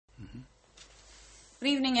Good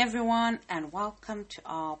evening, everyone, and welcome to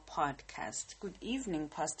our podcast. Good evening,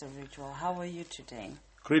 Pastor Ritual. How are you today?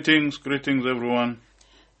 Greetings, everyone.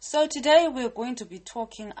 So today we're going to be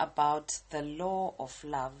talking about the law of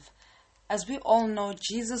love. As we all know,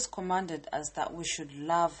 Jesus commanded us that we should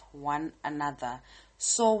love one another.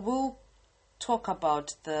 So we'll talk about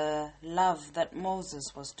the love that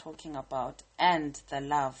Moses was talking about and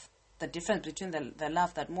the difference between the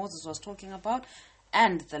love that Moses was talking about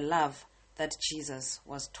and the love that Jesus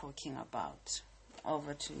was talking about.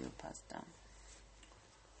 Over to you, Pastor.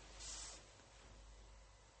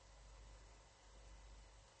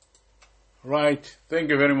 Right. Thank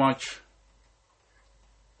you very much.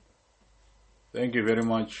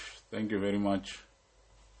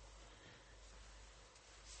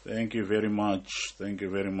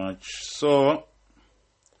 So,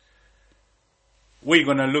 we're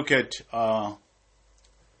going to look at a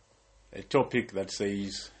topic that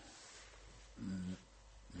says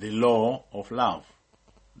the law of love.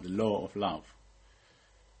 The law of love.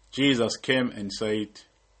 Jesus came and said,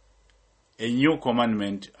 "A new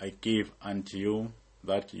commandment I give unto you,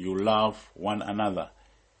 that you love one another,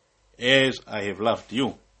 as I have loved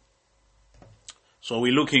you." So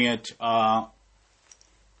we're looking at the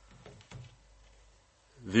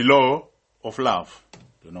law of love.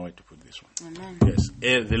 Don't know where to put this one. Amen. Yes,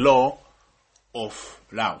 the law of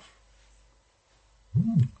love.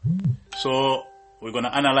 So we're going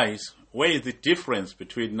to analyze where is the difference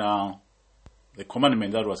between the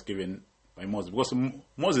commandment that was given by Moses, because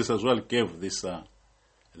Moses as well gave this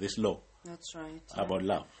law. That's right. About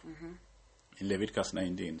love in Leviticus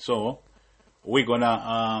 19. So we're going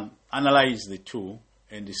to analyze the two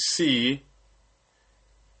and see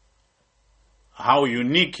how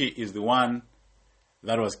unique is the one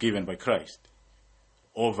that was given by Christ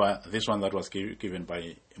over this one that was given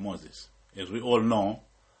by Moses. As we all know,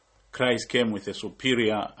 Christ came with a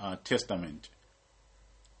superior testament.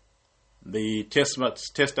 The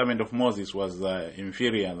testament of Moses was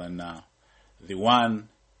inferior than the one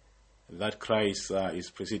that Christ is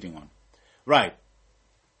proceeding on. Right.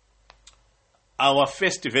 Our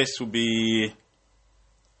first verse will be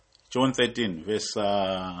John 13, verse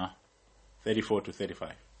 34 to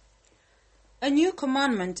 35. A new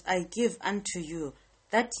commandment I give unto you,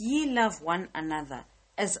 that ye love one another,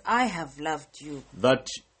 as I have loved you. That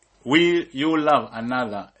you love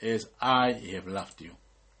another as I have loved you.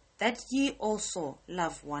 That ye also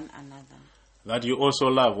love one another. That you also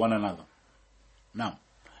love one another. Now,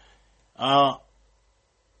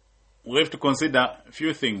 we have to consider a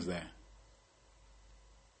few things there.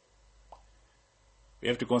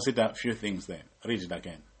 Read it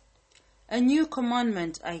again. A new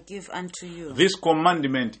commandment I give unto you. This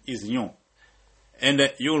commandment is new.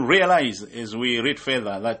 And you'll realize as we read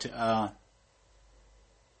further that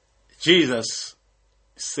Jesus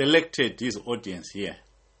selected his audience here.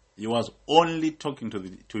 He was only talking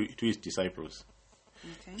to his disciples.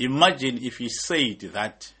 Okay. Imagine if he said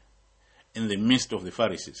that in the midst of the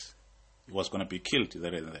Pharisees. He was going to be killed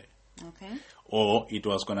there and there. Okay. Or it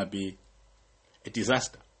was going to be a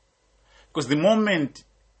disaster. Because the moment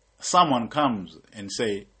someone comes and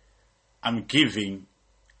say, "I'm giving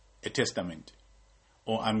a testament,"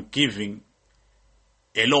 or "I'm giving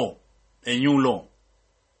a law, a new law,"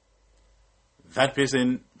 that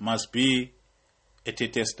person must be a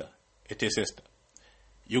tester.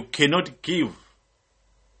 You cannot give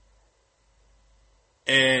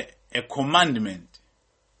a commandment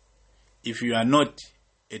if you are not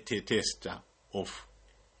a tester of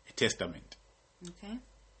a testament. Okay.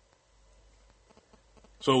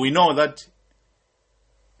 So we know that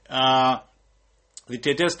the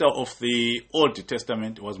tester of the Old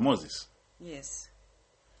Testament was Moses. Yes.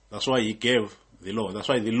 That's why he gave the law. That's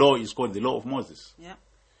why the law is called the law of Moses. Yeah.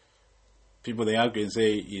 People, they argue and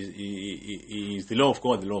say, is the law of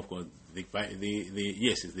God the law of God?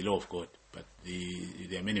 Yes, it's the law of God. But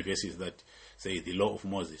there are many verses that say the law of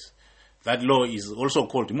Moses. That law is also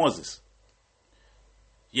called Moses.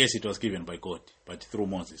 Yes, it was given by God, but through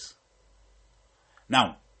Moses.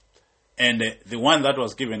 Now, and the one that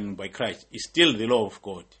was given by Christ is still the law of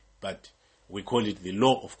God, but we call it the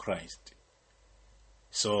law of Christ.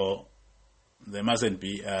 So there mustn't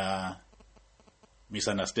be a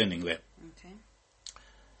misunderstanding there. Okay.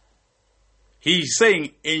 He's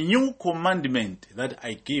saying, "A new commandment that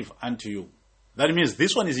I give unto you." That means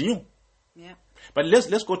this one is new. Yeah. But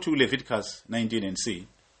let's go to Leviticus 19 and see.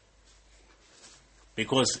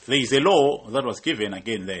 Because there is a law that was given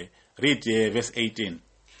again there. Read verse 18.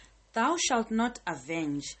 Thou shalt not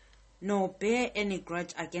avenge, nor bear any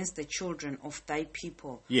grudge against the children of thy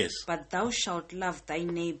people. Yes. But thou shalt love thy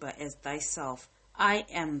neighbor as thyself. I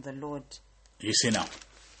am the Lord. You see now.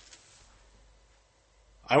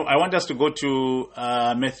 I want us to go to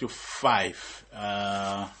Matthew 5.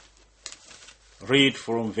 Read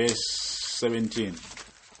from verse 17.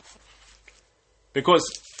 Because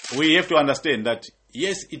we have to understand that,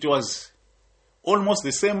 yes, it was almost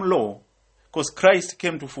the same law, because Christ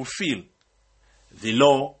came to fulfill the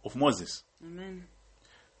law of Moses. Amen.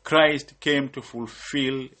 Christ came to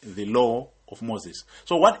fulfill the law of Moses.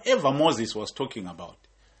 So whatever Moses was talking about,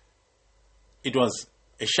 it was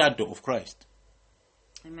a shadow of Christ.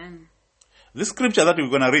 Amen. This scripture that we're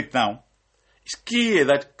going to read now is clear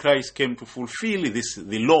that Christ came to fulfill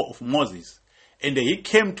the law of Moses. And he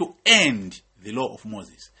came to end the law of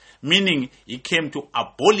Moses. Meaning he came to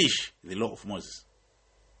abolish the law of Moses.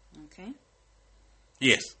 Okay.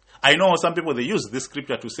 Yes. I know some people, they use this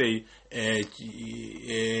scripture to say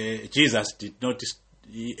Jesus did not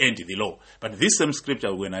end the law. But this same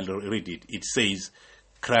scripture, when I read it, it says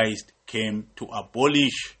Christ came to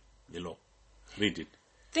abolish the law. Read it.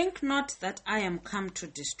 Think not that I am come to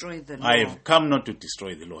destroy the law. I have come not to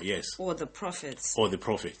destroy the law, yes. Or the prophets. Or the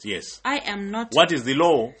prophets, yes. I am not... What is the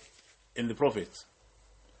law and the prophets?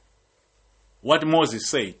 What Moses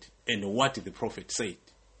said and what the prophet said.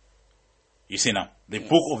 You see now, the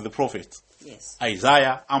book of the prophets. Yes.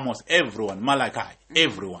 Isaiah, Amos, everyone, Malachi,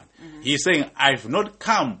 everyone. Mm-hmm. He's saying, I've not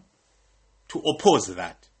come to oppose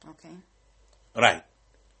that. Okay. Right.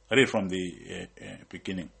 Read from the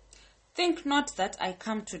beginning. Think not that I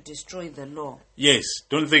come to destroy the law. Yes,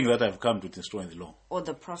 don't think that I've come to destroy the law. Or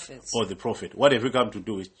the prophets. Or the prophet. What have you come to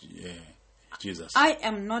do with Jesus? I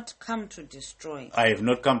am not come to destroy. I have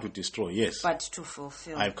not come to destroy, yes. But to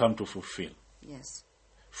fulfill. I have come to fulfill. Yes.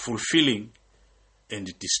 Fulfilling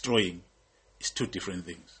and destroying is two different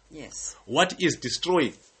things. Yes. What is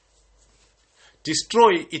destroying?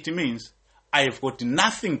 Destroy, it means I have got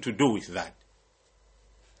nothing to do with that.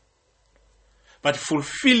 But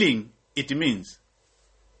fulfilling, it means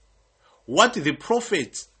what the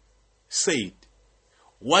prophets said,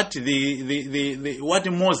 what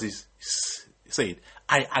what Moses said,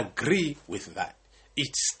 I agree with that.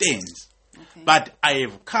 It stands. Okay. But I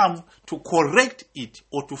have come to correct it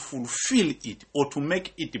or to fulfill it or to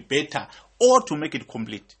make it better or to make it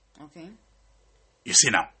complete. Okay. You see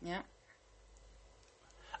now? Yeah.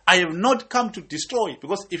 I have not come to destroy,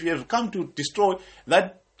 because if you have come to destroy,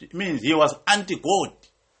 that means he was anti-God.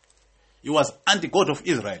 He was anti-God of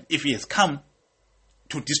Israel if he has come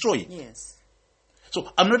to destroy it. Yes. So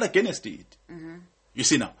I'm not against it. Mm-hmm. You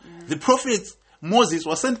see now? Mm-hmm. The prophet Moses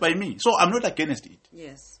was sent by me, so I'm not against it.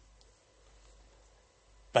 Yes.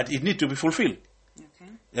 But it needs to be fulfilled.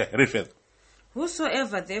 Okay. Yeah, read further.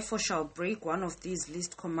 Whosoever therefore shall break one of these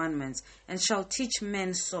least commandments, and shall teach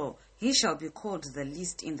men so, he shall be called the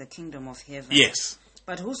least in the kingdom of heaven. Yes.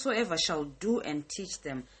 But whosoever shall do and teach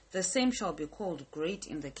them, the same shall be called great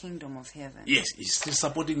in the kingdom of heaven. Yes, he's still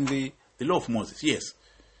supporting the law of Moses. Yes.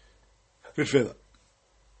 Read further.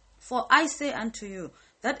 For I say unto you,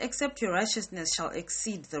 that except your righteousness shall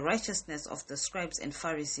exceed the righteousness of the scribes and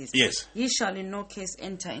Pharisees, yes, ye shall in no case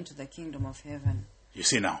enter into the kingdom of heaven. You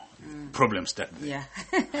see now, problem start there.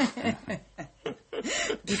 Yeah.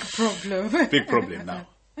 Big problem. Big problem now.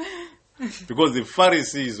 Because the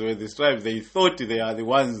Pharisees or the scribes, they thought they are the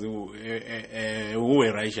ones who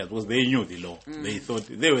were righteous, because they knew the law. They thought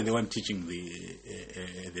they were the one teaching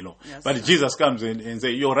the law. Yes, but Jesus comes and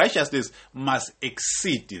says, your righteousness must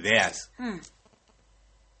exceed theirs.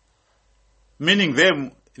 Meaning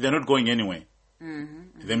they're not going anywhere.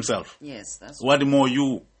 Themselves. Yes, that's what more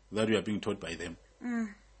you that you are being taught by them.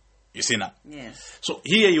 You see now? Yes. So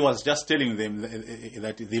here he was just telling them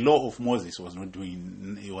that the law of Moses was not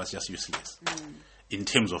doing, it was just useless. In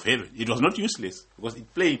terms of heaven, it was not useless because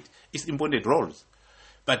it played its important roles.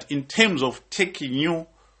 But in terms of taking you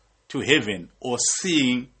to heaven or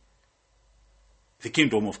seeing the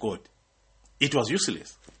kingdom of God, it was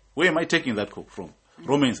useless. Where am I taking that from?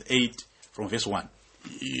 Romans 8 from verse 1.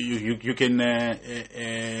 You can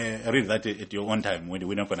read that at your own time.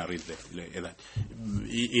 We're not going to read that.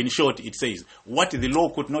 In short, it says, what the law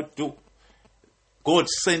could not do, God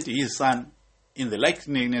sent his son in the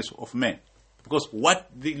likeness of man. Because what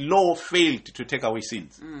the law failed to take away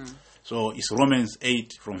sins. So it's Romans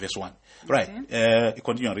 8 from verse 1. Right.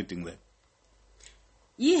 Continue reading there.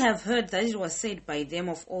 Ye have heard that it was said by them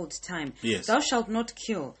of old time, yes, thou shalt not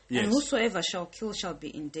kill, yes, and whosoever shall kill shall be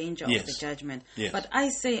in danger, yes, of the judgment. Yes. But I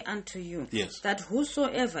say unto you, yes, that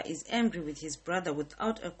whosoever is angry with his brother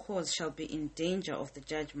without a cause shall be in danger of the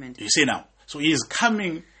judgment. You see now, so he is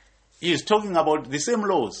coming, he is talking about the same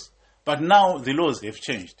laws, but now the laws have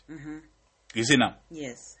changed. You see now?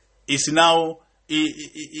 Yes. It's now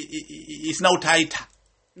tighter.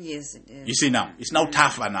 Yes, it is. You see now, it's now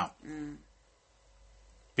tougher now.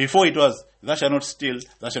 Before it was, thou shalt not steal,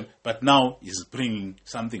 but now he's bringing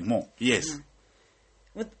something more. Yes.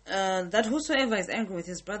 That whosoever is angry with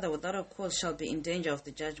his brother without a cause shall be in danger of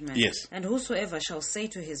the judgment. Yes. And whosoever shall say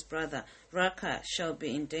to his brother, Raka, shall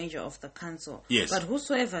be in danger of the council. Yes. But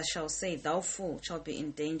whosoever shall say, Thou fool, shall be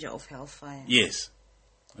in danger of hellfire. Yes.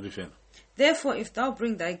 Refer. Therefore, if thou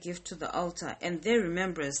bring thy gift to the altar, and there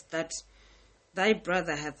rememberest that thy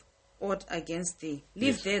brother hath aught against thee,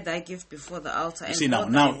 leave there thy gift before the altar. And see go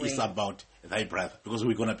now thy way. it's about thy brother, because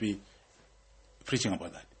we're going to be preaching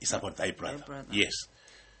about that. It's about thy brother. Yes.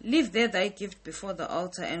 Leave there thy gift before the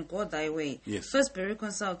altar and go thy way. Yes. First be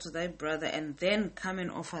reconciled to thy brother and then come and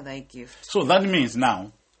offer thy gift. So that means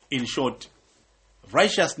now, in short,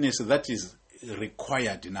 righteousness that is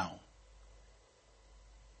required now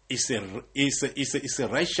is a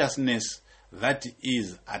righteousness that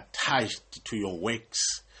is attached to your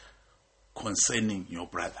works concerning your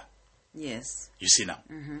brother. Yes. You see now.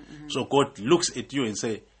 So God looks at you and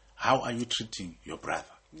say, how are you treating your brother?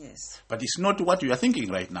 Yes. But it's not what you are thinking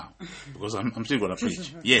right now, because I'm still going to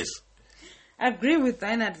preach. Yes. Agree with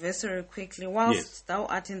thine adversary quickly, whilst Yes. thou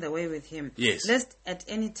art in the way with him. Yes. Lest at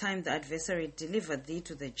any time the adversary deliver thee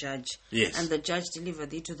to the judge, Yes. and the judge deliver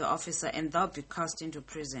thee to the officer, and thou be cast into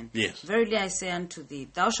prison. Yes. Verily I say unto thee,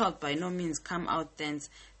 thou shalt by no means come out thence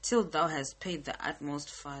till thou hast paid the utmost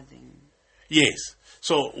farthing. Yes.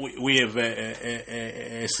 So we have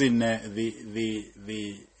seen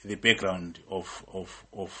the background of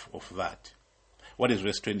that. What is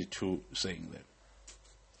verse 22 saying there?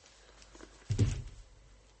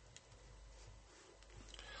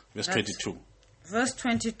 Verse 22. Verse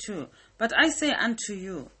 22. But I say unto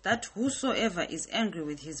you, that whosoever is angry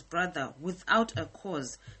with his brother without a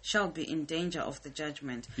cause shall be in danger of the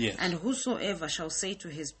judgment. Yes. And whosoever shall say to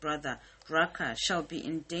his brother, Raka, shall be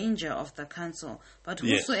in danger of the council. But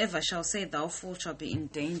Yes. whosoever shall say, Thou fool, shall be in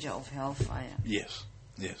danger of hellfire. Yes.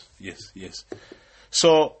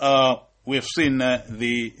 So we have seen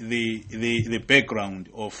the background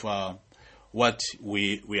of what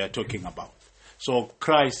we are talking about. So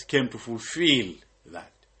Christ came to fulfill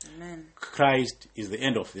that. Amen. Christ is the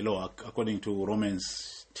end of the law, according to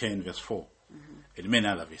Romans 10 verse 4 and many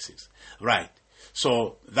other verses. Right.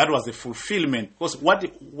 So that was the fulfillment. Because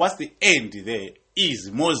what's the end there is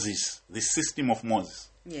Moses, the system of Moses.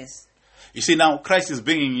 Yes. You see, now Christ is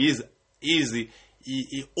bringing his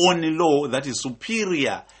own law that is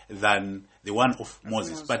superior than the one of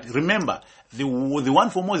Moses. But remember, the one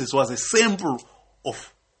for Moses was a sample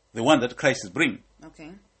of the one that Christ is bringing.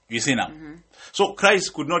 Okay. You see now. So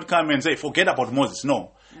Christ could not come and say, forget about Moses.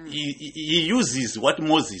 No. He uses what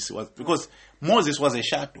Moses was, because Moses was a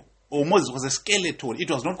shadow, or Moses was a skeleton.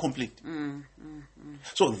 It was not complete.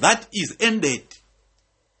 So that is ended.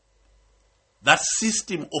 That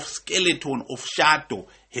system of skeleton, of shadow,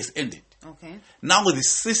 has ended. Okay. Now the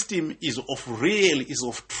system is of real, is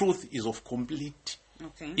of truth, is of complete.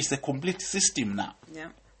 Okay. It's a complete system now. Yeah.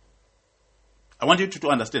 I want you to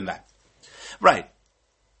understand that. Right.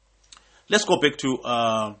 Let's go back to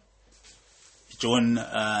John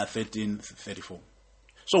 13:34.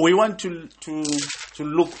 So we want to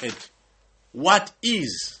look at what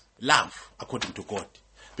is love according to God.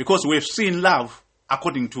 Because we've seen love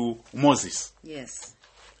according to Moses. Yes.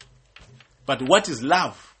 But what is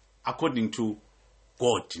love according to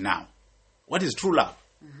God now? What is true love?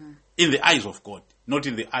 In the eyes of God, not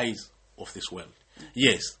in the eyes of this world.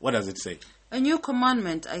 Yes. What does it say? A new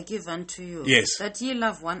commandment I give unto you. Yes. That ye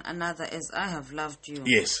love one another as I have loved you.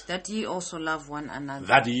 Yes. That ye also love one another.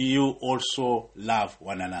 That you also love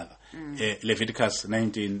one another. Leviticus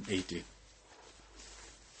 19:18.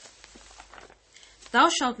 Thou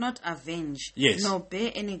shalt not avenge, Yes. nor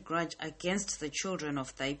bear any grudge against the children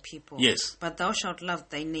of thy people. Yes. But thou shalt love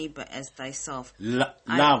thy neighbor as thyself.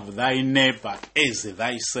 Love thy neighbor as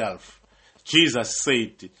thyself. Jesus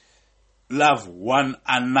said, love one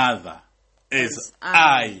another as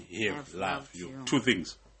I have loved you. Two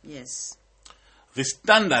things. Yes. The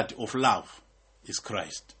standard of love is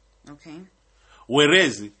Christ. Okay.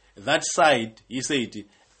 Whereas that side, he said,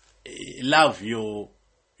 love your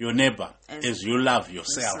neighbor as you love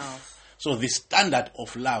yourself. So the standard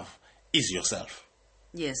of love is yourself.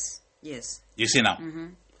 Yes. Yes. You see now?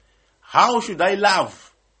 How should I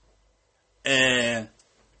love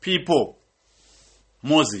people?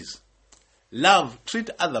 Moses. Treat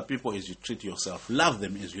other people as you treat yourself. Love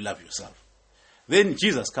them as you love yourself. Then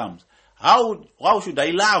Jesus comes. How should I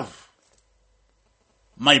love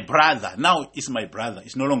my brother? Now it's my brother.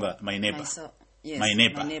 It's no longer my neighbor. Yes, my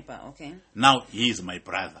neighbor. My neighbor, okay. Now he is my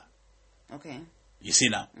brother. Okay. You see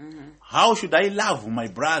now? How should I love my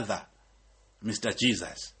brother, Mr.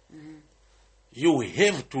 Jesus? You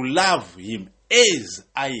have to love him as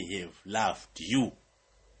I have loved you.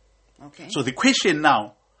 Okay. So the question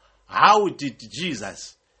now, how did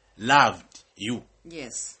Jesus love you?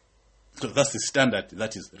 Yes. So that's the standard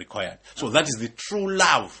that is required. So that is the true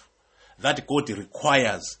love that God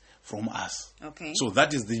requires from us. Okay. So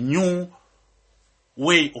that is the new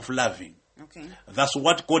way of loving. Okay. That's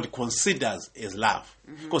what God considers as love.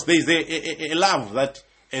 Because there is a love that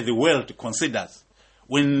the world considers.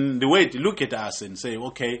 When the world look at us and say,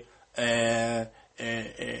 okay,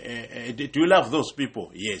 do you love those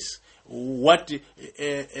people? Yes. What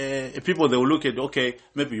people, they will look at, okay,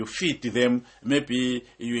 maybe you feed them, maybe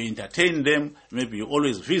you entertain them, maybe you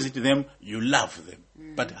always visit them, you love them.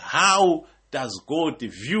 But how does God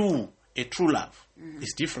view a true love?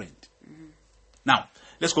 It's different. Now,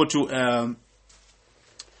 let's go to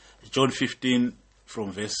John 15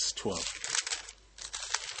 from verse 12.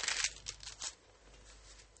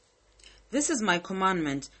 This is my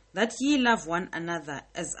commandment, that ye love one another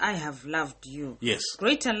as I have loved you. Yes.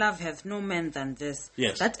 Greater love hath no man than this,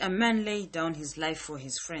 Yes. that a man lay down his life for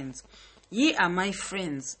his friends. Ye are my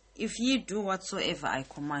friends, if ye do whatsoever I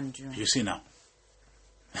command you. You see now.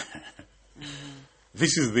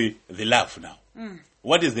 This is the love now.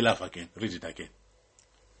 What is the love again? Read it again.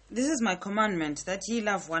 This is my commandment, that ye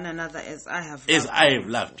love one another as I have loved As I have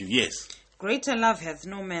loved you, yes. Greater love hath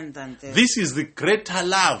no man than this. This is the greater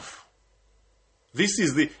love. This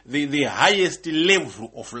is the highest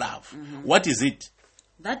level of love. What is it?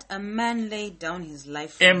 That a man lay down his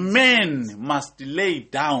life for A his man friends. must lay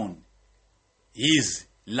down his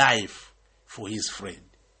life for his friend.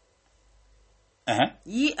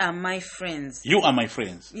 Ye are my friends, You are my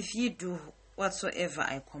friends. if ye do whatsoever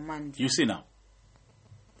I command you. You see now.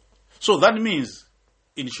 So that means,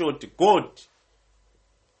 in short, God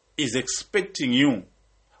is expecting you,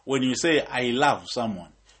 when you say, I love someone,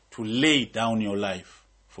 to lay down your life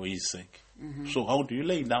for his sake. So how do you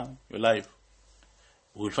lay down your life?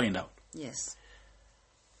 We'll find out. Yes.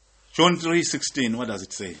 John 3:16, what does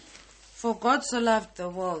it say? For God so loved the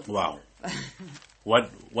world. Wow.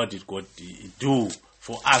 What did God do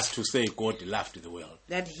for us to say God loved the world?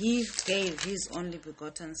 That he gave his only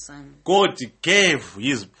begotten son. God gave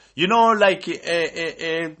his, like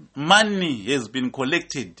money has been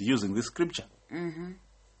collected using this scripture.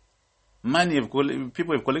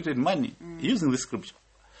 People have collected money using this scripture.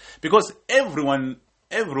 Because everyone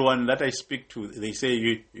that I speak to, they say,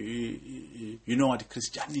 you know what,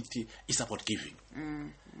 Christianity is about giving.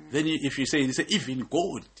 Then if you say, they say, even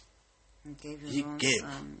God, he gave.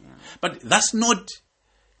 Son, yeah. But that's not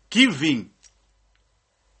giving,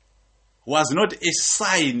 was not a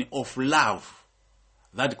sign of love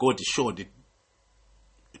that God showed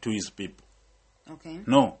to his people. Okay.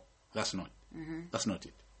 No, that's not. That's not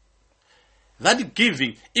it. That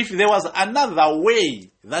giving, if there was another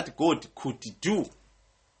way that God could do,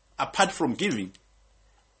 apart from giving,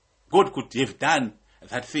 God could have done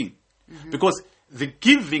that thing. Because the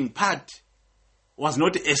giving part was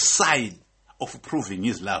not a sign of proving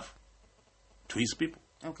his love to his people.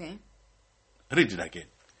 Okay. Read it again.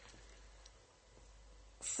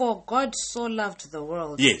 For God so loved the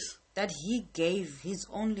world. Yes. That he gave his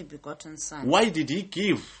only begotten son. Why did he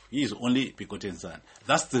give his only begotten son?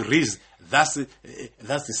 That's the reason. That's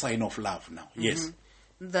the sign of love now. Yes.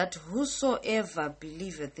 That whosoever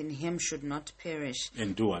believeth in him should not perish,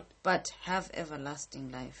 And do what? but have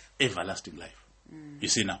everlasting life. Everlasting life. You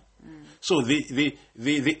see now. So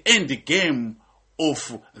the end game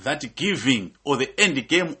of that giving, or the end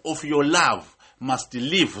game of your love, must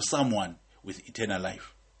leave someone with eternal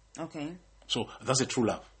life. Okay. So that's a true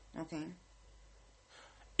love. Okay.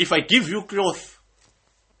 If I give you cloth,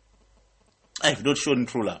 I have not shown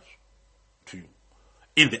true love to you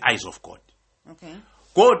in the eyes of God. Okay.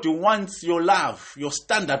 God wants your love, your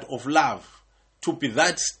standard of love, to be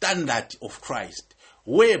that standard of Christ,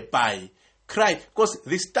 whereby Christ, because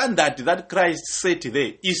the standard that Christ set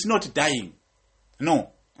there is not dying.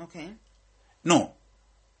 No. Okay. No.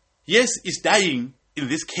 Yes, it's dying in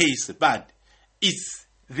this case, but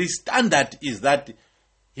the standard is that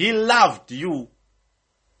he loved you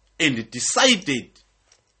and decided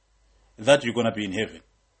that you're going to be in heaven,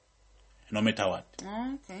 no matter what.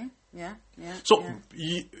 Oh, okay. Yeah. Yeah. So,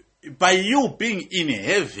 yeah. by you being in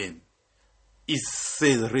heaven, is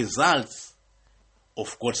the result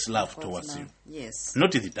of God's love God's towards love. you, Yes.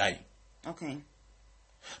 not the dying. Okay.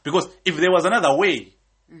 Because if there was another way,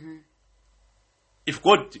 if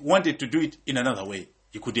God wanted to do it in another way,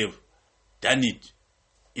 he could have done it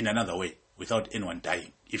in another way without anyone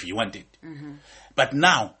dying, if he wanted. But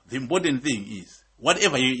now, the important thing is,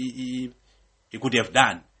 whatever he could have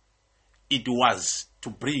done, it was to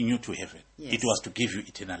bring you to heaven. Yes. It was to give you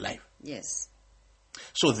eternal life. Yes.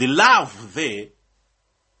 So the love there,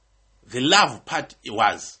 the love part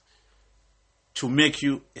was to make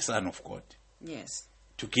you a son of God. Yes.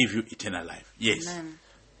 To give you eternal life. Yes.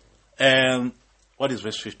 Amen. What is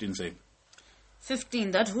verse 15 saying?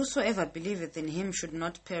 15, that whosoever believeth in him should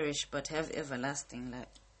not perish, but have everlasting life.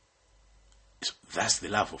 So that's the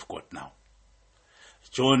love of God now.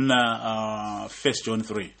 John, 1 John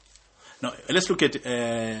 3. Now, let's look at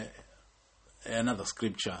another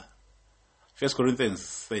scripture. 1 Corinthians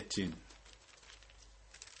 13.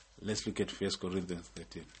 Let's look at 1 Corinthians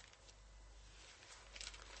 13.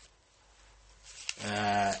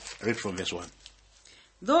 Read from verse 1.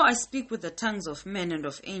 Though I speak with the tongues of men and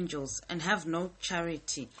of angels, and have no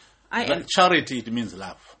charity, Charity, it means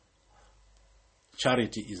love.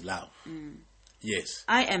 Charity is love. Yes.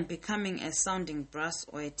 I am becoming a sounding brass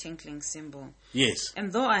or a tinkling cymbal. Yes.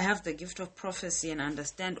 And though I have the gift of prophecy and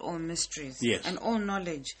understand all mysteries Yes. and all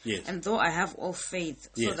knowledge, Yes. and though I have all faith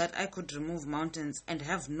so Yes. that I could remove mountains and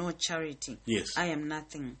have no charity, Yes. I am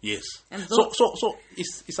nothing. Yes. And So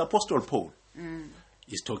it's Apostle Paul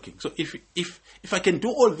is talking. So if I can do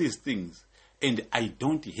all these things and I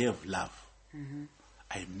don't have love,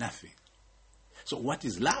 I am nothing. So what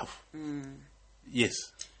is love? Yes.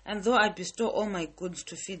 And though I bestow all my goods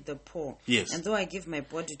to feed the poor, Yes. and though I give my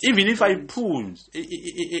body to Even the if I burnt,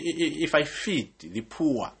 if I feed the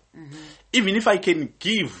poor, even if I can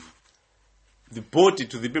give the body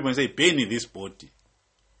to the people and say, pay me this body,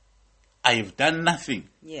 I have done nothing.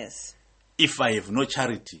 yes. If I have no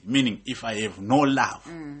charity, meaning if I have no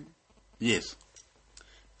love. Yes.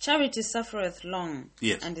 Charity suffereth long,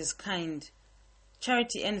 Yes. and is kind.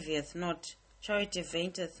 Charity envieth not. Charity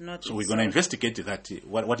fainteth not. So we're going to investigate that,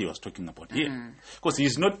 what he was talking about here. Because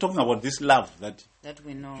he's not talking about this love that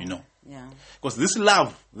we know. you know. Yeah. Because this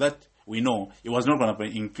love that we know, it was not going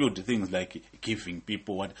to include things like giving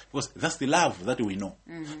people what. Because that's the love that we know.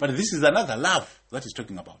 But this is another love that he's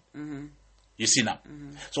talking about. You see now.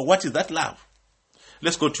 So what is that love?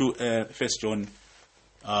 Let's go to 1 John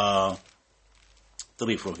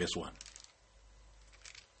 3 from verse 1.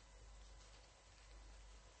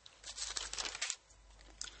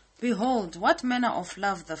 Behold, what manner of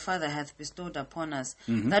love the Father hath bestowed upon us,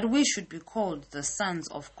 that we should be called the sons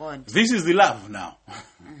of God. This is the love now.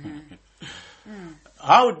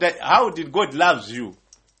 How did God loves you?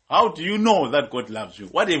 How do you know that God loves you?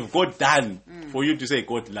 What have God done for you to say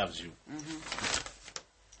God loves you?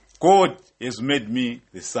 God has made me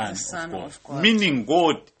the son of God. Meaning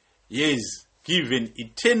God has given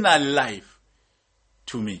eternal life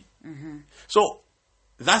to me. So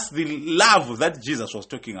that's the love that Jesus was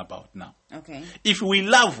talking about now. Okay. If we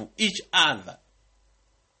love each other,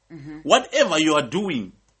 whatever you are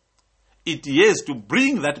doing, it has to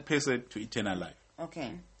bring that person to eternal life.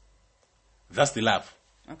 Okay. That's the love.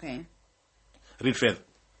 Okay. Read further.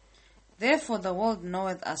 Therefore the world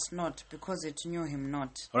knoweth us not, because it knew him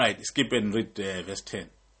not. All right, skip and read verse 10.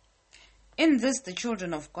 In this the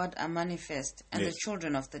children of God are manifest, and Yes. the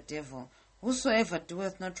children of the devil. Whosoever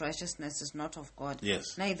doeth not righteousness is not of God,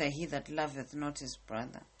 Yes. neither he that loveth not his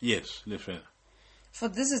brother. Yes, read further. For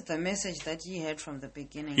this is the message that ye heard from the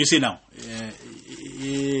beginning. You see now,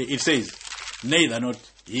 it says, neither not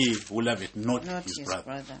he who loveth not his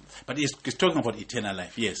brother. But it's talking about eternal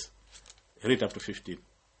life, yes. Read up to 15.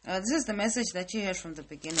 This is the message that ye heard from the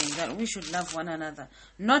beginning, that we should love one another,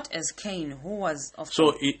 not as Cain, who was of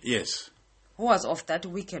that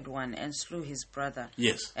wicked one, and slew his brother.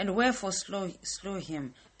 Yes. And wherefore slew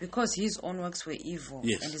him? Because his own works were evil,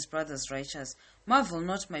 Yes. and his brother's righteous. Marvel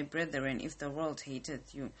not, my brethren, if the world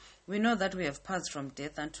hateth you. We know that we have passed from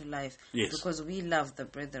death unto life, Yes. because we love the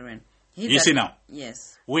brethren. See now?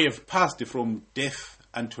 Yes. We have passed from death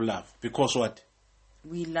unto love. Because what?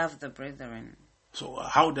 We love the brethren. So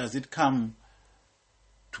how does it come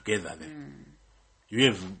together then? You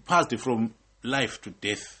have passed from life to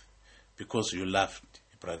death because you loved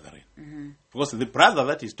the brethren. Because the brother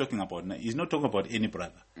that he's talking about now, he's not talking about any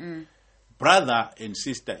brother. Brother and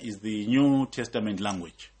sister is the New Testament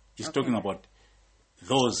language. He's talking about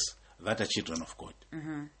those that are children of God.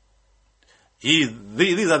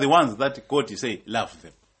 These are the ones that God is saying, love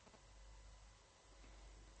them.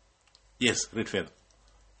 Yes, read further.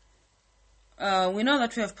 We know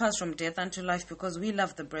that we have passed from death unto life, because we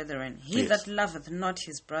love the brethren. He that loveth not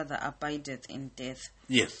his brother abideth in death.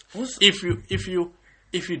 Yes. If you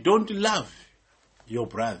don't love your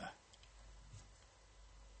brother,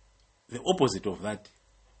 the opposite of that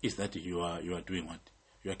is that you are doing what?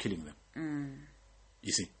 You are killing them.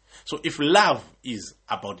 You see. So if love is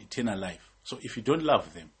about eternal life, So if you don't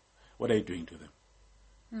love them, what are you doing to them?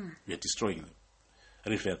 You are destroying them.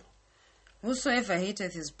 Read further. Whosoever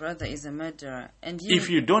hateth his brother is a murderer. And you, If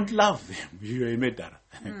you don't love them, you are a murderer.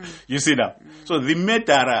 You see now? So the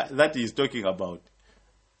murderer that he is talking about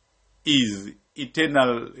is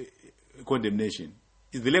eternal condemnation.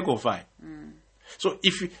 Is the lake of fire. So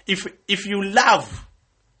if you love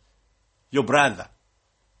your brother,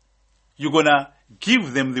 you're gonna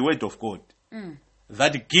give them the word of God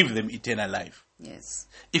that give them eternal life. yes.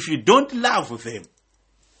 If you don't love them,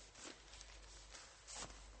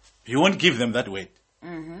 you won't give them that word.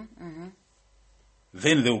 Then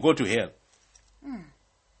they will go to hell.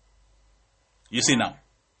 You see now?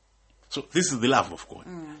 So this is the love of God.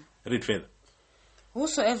 Read further.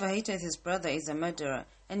 Whosoever hateth his brother is a murderer.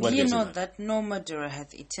 And What ye is know that? that no murderer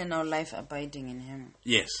hath eternal life abiding in him.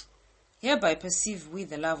 Yes. Hereby perceive we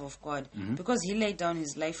the love of God, because he laid down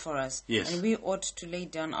his life for us. Yes. And we ought to lay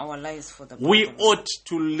down our lives for the We brethren. ought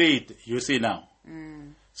to lay, you see now.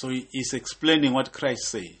 So he is explaining what Christ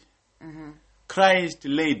said. Christ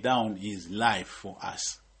laid down his life for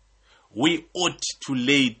us. We ought to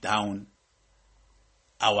lay down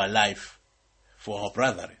our life for our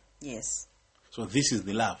brethren. Yes. So this is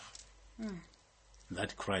the love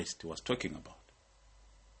that Christ was talking about.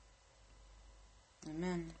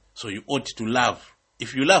 Amen. So you ought to love.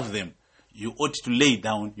 If you love them, you ought to lay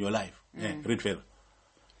down your life. Yeah, read further.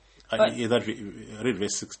 Read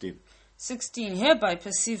verse 16. 16. Hereby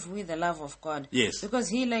perceive we the love of God. Yes. Because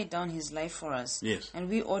he laid down his life for us. Yes. And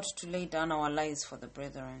we ought to lay down our lives for the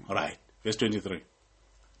brethren. All right. Verse 23.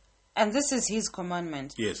 And this is his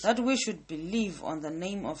commandment. Yes. That we should believe on the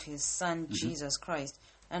name of his Son, Jesus Christ,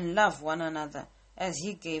 and love one another as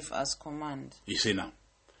he gave us command. You see now.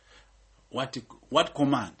 What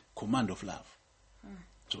command? Command of love.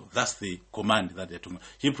 So that's the command that they're talking about.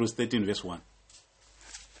 Hebrews 13 verse 1.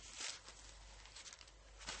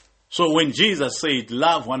 So when Jesus said,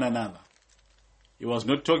 love one another, he was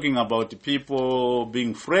not talking about people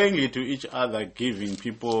being friendly to each other, giving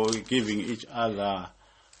each other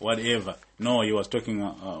whatever. No, he was talking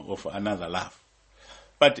of another love.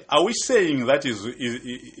 But are we saying that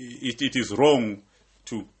it is wrong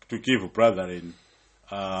to give brethren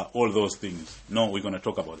all those things? No, we're going to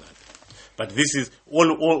talk about that. But this is,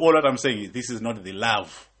 all what I'm saying is, this is not the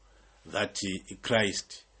love that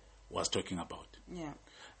Christ was talking about. Yeah.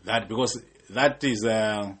 That because that is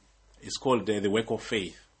called the work of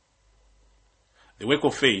faith. The work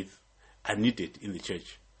of faith are needed in the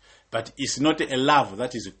church, but it's not a love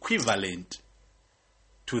that is equivalent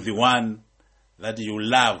to the one that you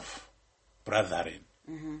love brethren.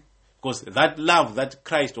 Because that love that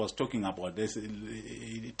Christ was talking about, this,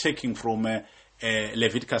 taking from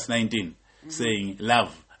Leviticus 19, saying,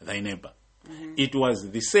 love thy neighbor. It was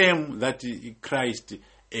the same that Christ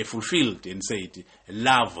fulfilled and said,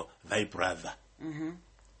 love thy brother.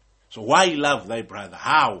 So why love thy brother?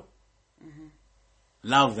 How?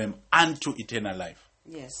 Love them unto eternal life.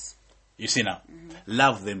 Yes. You see now?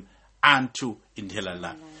 Love them unto eternal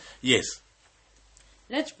life. Yes.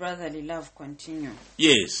 Let brotherly love continue.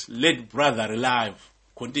 Yes. Let brotherly love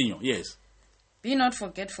continue. Yes. Be not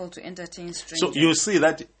forgetful to entertain strangers. So you see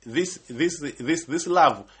that this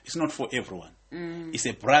love is not for everyone. It's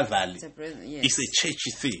a brotherly. Yes. It's a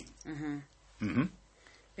churchy thing.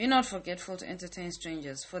 Be not forgetful to entertain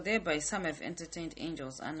strangers, for thereby some have entertained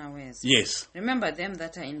angels unawares. Yes. Remember them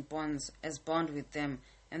that are in bonds, as bound with them,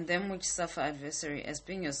 and them which suffer adversary, as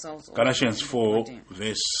being yourselves also Galatians in the 4, body.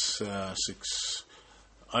 verse 6.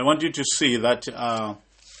 I want you to see that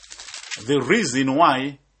the reason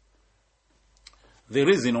why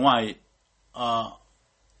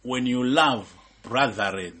when you love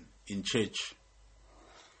brethren in church,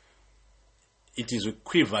 it is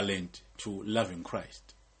equivalent to loving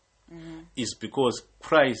Christ. Is because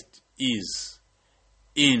Christ is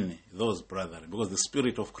in those brethren, because the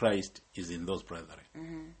Spirit of Christ is in those brethren.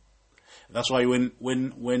 That's why when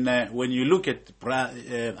you look at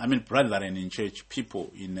brethren in church,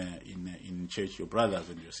 people in church, your brothers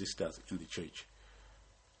and your sisters in the church,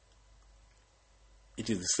 it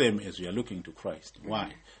is the same as we are looking to Christ.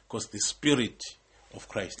 Why? Because the Spirit of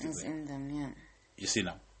Christ is in them. Yeah. You see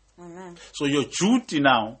now. Amen. So your duty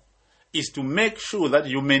now is to make sure that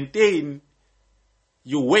you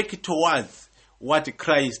work towards what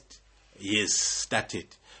Christ has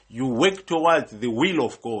started. You work towards the will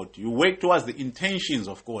of God. You work towards the intentions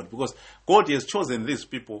of God, because God has chosen these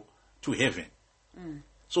people to heaven.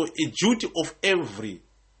 So a duty of every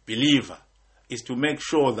believer is to make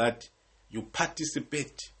sure that you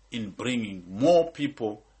participate in bringing more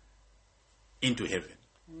people into heaven.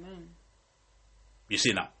 Amen. You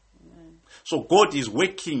see now. So God is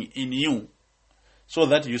working in you so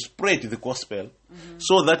that you spread the gospel,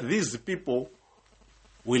 so that these people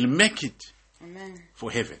will make it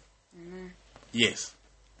for heaven. Yes.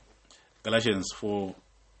 Galatians 4,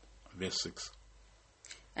 verse 6.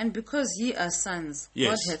 And because ye are sons, Yes.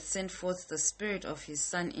 God hath sent forth the Spirit of his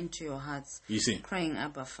Son into your hearts, You see, crying,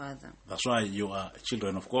 Abba, Father. that's why you are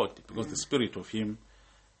children of God, because the Spirit of Him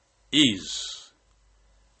is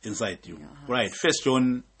inside you. Your hearts. Right. 1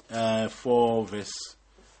 John 4,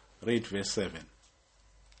 read verse 7.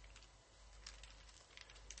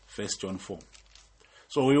 1 John 4.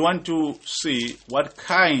 So we want to see what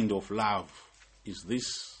kind of love is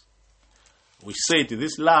this. We said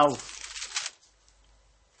this love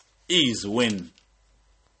is when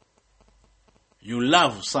you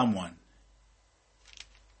love someone,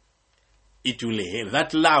 it will help.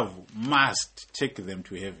 That love must take them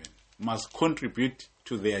to heaven, must contribute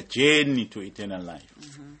to their journey to eternal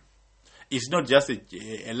life. It's not just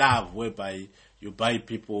a love whereby you buy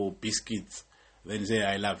people biscuits, then say,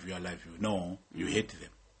 I love you, I love you. No, you hate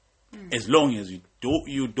them. As long as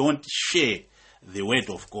you don't share the word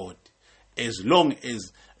of God, as long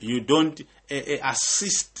as you don't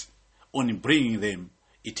assist on bringing them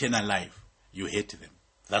eternal life, you hate them.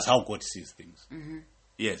 That's how God sees things.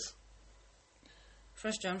 Yes.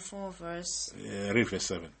 1 John 4, verse... Read verse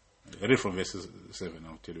 7. Read from verse 7.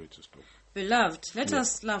 I'll tell you where to stop. Beloved, let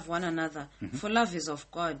us love one another, for love is of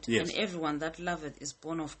God, Yes. and everyone that loveth is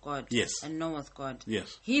born of God, Yes. and knoweth God.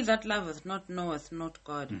 Yes. He that loveth not knoweth not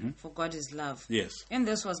God, for God is love. Yes. In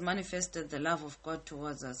this was manifested the love of God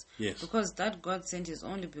towards us, Yes. because that God sent his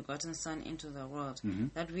only begotten Son into the world,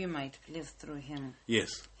 that we might live through him.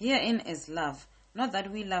 Yes. Herein is love, not that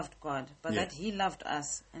we loved God, but Yeah. that he loved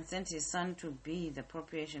us, and sent his Son to be the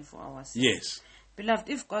propitiation for our sins. Yes. Beloved,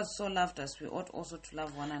 if God so loved us, we ought also to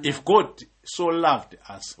love one another. If God so loved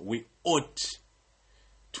us, we ought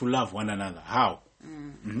to love one another. How?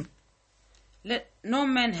 Let no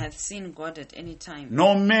man hath seen God at any time.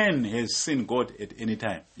 No man has seen God at any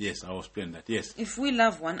time. Yes, I will explain that. Yes. If we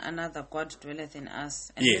love one another, God dwelleth in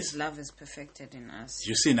us, and Yes. his love is perfected in us.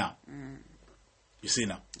 You see now. You see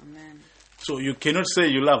now. Amen. So you cannot say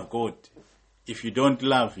you love God if you don't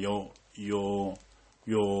love your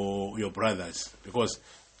brothers, because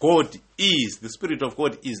God is, the Spirit of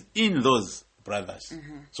God is in those brothers.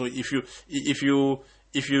 So if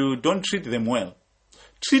you don't treat them well,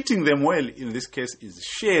 treating them well in this case is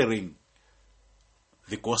sharing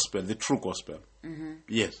the gospel, the true gospel.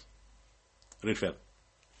 Yes. Read further.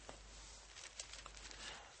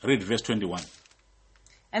 Read verse 21.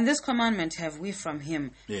 And this commandment have we from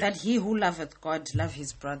him, Yes. that he who loveth God love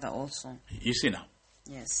his brother also. You see now.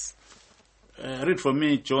 Yes. Read for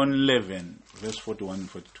me John 11, verse 41 and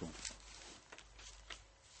 42.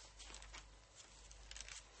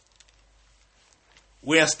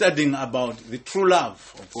 We are studying about the true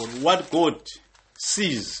love of God, what God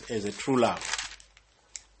sees as a true love.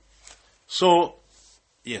 So,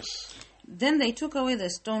 yes. Then they took away the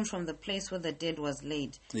stone from the place where the dead was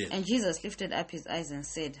laid. Yes. And Jesus lifted up his eyes and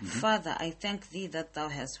said, Father, I thank thee that thou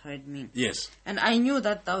hast heard me. Yes. And I knew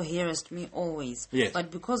that thou hearest me always. Yes. But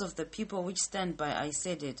because of the people which stand by, I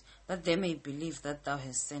said it, that they may believe that thou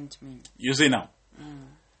hast sent me. You see now.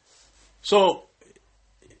 So,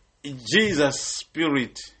 Jesus'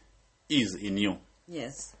 Spirit is in you.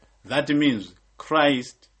 Yes. That means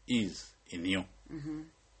Christ is in you.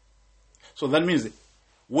 So that means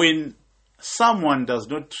when someone does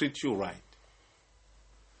not treat you right,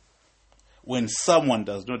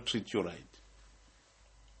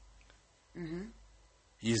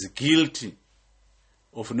 he is guilty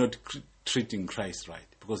of not treating Christ right,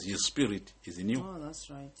 because his Spirit is in you. Oh, that's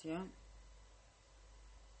right, yeah.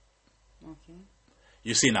 Okay.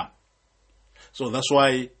 You see now. So that's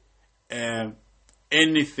why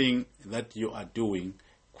anything that you are doing,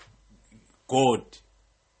 God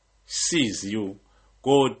sees you,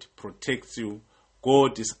 God protects you,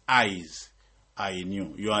 God's eyes are in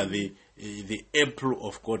you. You are the apple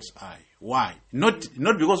of God's eye. Why? Not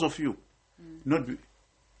because of you,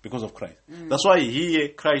 because of Christ. That's why here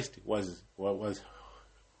Christ was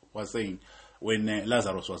saying when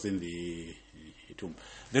Lazarus was in the tomb.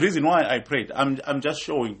 The reason why I prayed, I'm just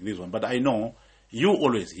showing this one, but I know you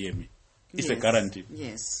always hear me. It's a guarantee.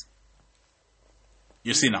 Yes.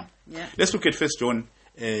 You see now. Yeah. Let's look at 1 John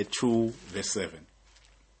 2, verse 7.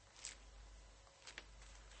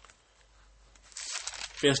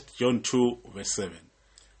 1 John 2, verse 7.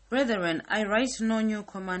 Brethren, I write no new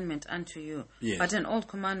commandment unto you, Yes. but an old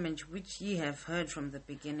commandment which ye have heard from the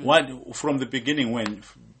beginning. What from the beginning? When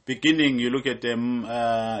beginning, you look at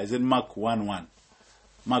is it Mark 1:1?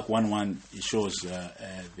 Mark 1:1, it shows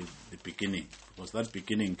the beginning, because that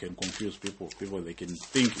beginning can confuse people. People, they can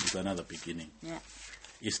think it's another beginning. Yeah.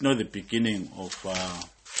 It's not the beginning of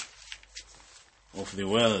the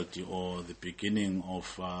world or the beginning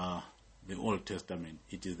of the Old Testament.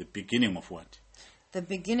 It is the beginning of what? The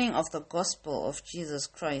beginning of the gospel of Jesus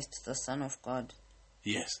Christ, the Son of God.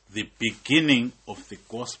 Yes, the beginning of the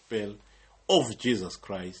gospel of Jesus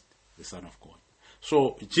Christ, the Son of God.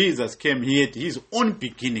 So Jesus came, he had his own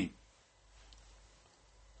beginning.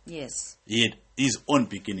 Yes. He had his own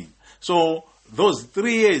beginning. So those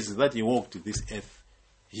 3 years that he walked this earth,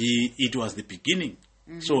 it was the beginning.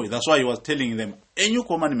 Mm-hmm. So that's why he was telling them, a new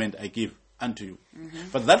commandment I give unto you. Mm-hmm.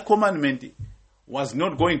 But that commandment was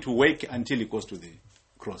not going to work until he goes to the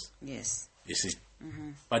cross. Yes. You see.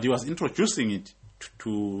 Mm-hmm. But he was introducing it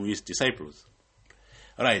to his disciples.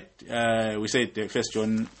 All right. We said 1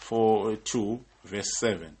 John 4:2, verse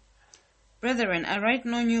 7. Brethren, I write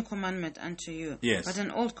no new commandment unto you, yes, but an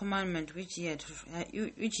old commandment which ye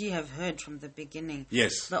have heard from the beginning.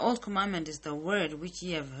 Yes. The old commandment is the word which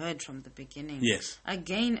ye have heard from the beginning. Yes.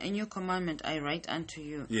 Again, a new commandment I write unto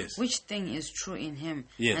you, yes, which thing is true in him,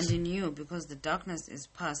 yes, and in you, because the darkness is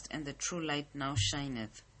past, and the true light now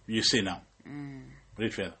shineth. You see now.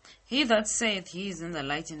 Read further. He that saith he is in the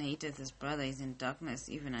light and hateth his brother is in darkness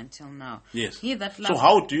even until now. Yes. He that so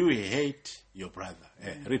how do you hate your brother?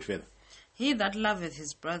 Read further. He that loveth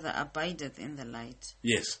his brother abideth in the light.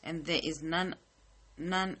 Yes. And there is none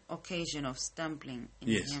occasion of stumbling in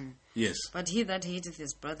yes, him. Yes. But he that hateth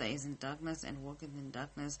his brother is in darkness, and walketh in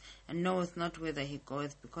darkness, and knoweth not whither he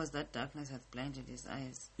goeth, because that darkness hath blinded his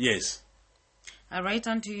eyes. Yes. I write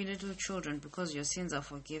unto you, little children, because your sins are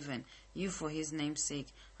forgiven, you for his name's sake.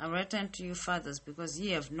 I write unto you, fathers, because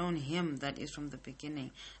ye have known him that is from the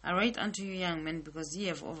beginning. I write unto you, young men, because ye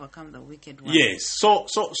have overcome the wicked one. Yes. So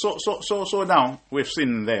now we've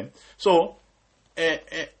seen them. So,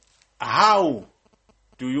 how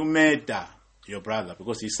do you murder your brother?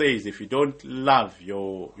 Because he says, if you don't love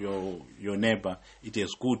your neighbor, it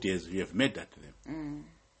is good as you have murdered them.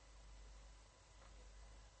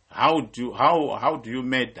 How do you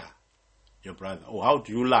murder your brother, or how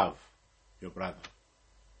do you love your brother?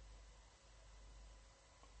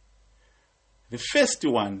 The first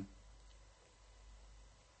one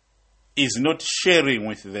is not sharing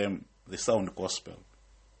with them the sound gospel.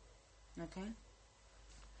 Okay.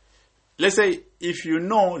 Let's say if you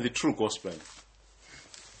know the true gospel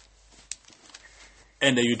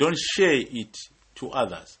and you don't share it to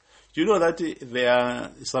others, you know that there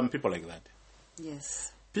are some people like that.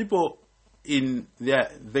 Yes. People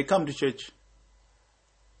they come to church.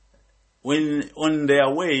 When on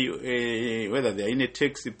their way, whether they are in a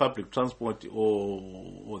taxi, public transport,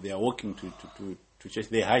 or they are walking to church,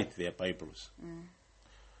 they hide their Bibles.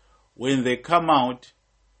 When they come out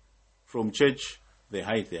from church, they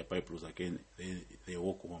hide their Bibles again. They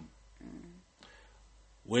walk home.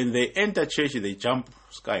 When they enter church, they jump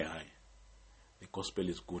sky high. The gospel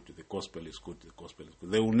is good. The gospel is good. The gospel is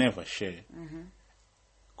good. They will never share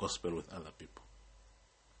gospel with other people.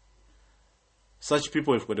 Such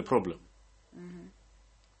people have got a problem.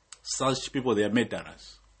 Such people, they are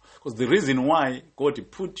murderers. Because the reason why God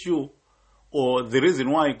put you, or the reason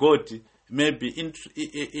why God maybe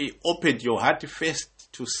opened your heart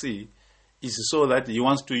first to see, is so that He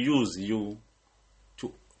wants to use you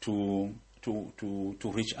to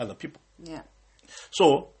reach other people. Yeah.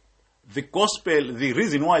 So the gospel, the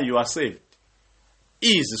reason why you are saved,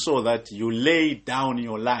 is so that you lay down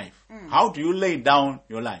your life. How do you lay down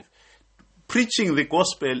your life? Preaching the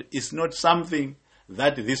gospel is not something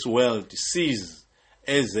that this world sees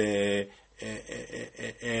as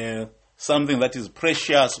something that is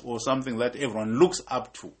precious or something that everyone looks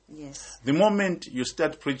up to. Yes. The moment you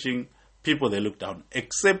start preaching, people, they look down,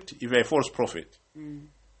 except if you're a false prophet.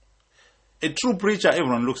 A true preacher,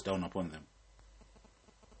 everyone looks down upon them.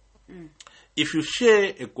 If you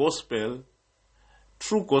share a gospel,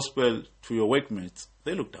 true gospel, to your workmates,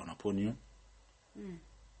 they look down upon you.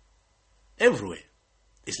 Everywhere.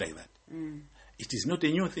 It's like that. It is not a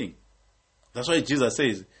new thing. That's why Jesus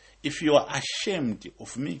says, if you are ashamed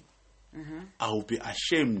of me, I will be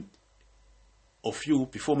ashamed of you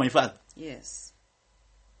before my Father. Yes.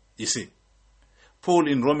 You see, Paul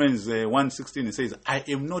in Romans 1:16, he says, I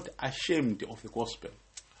am not ashamed of the gospel.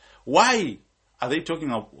 Why are they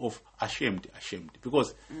talking of ashamed?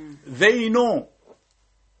 Because they know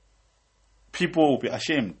people will be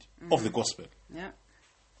ashamed of the gospel. Yeah.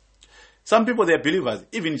 Some people, they are believers,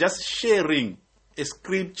 even just sharing a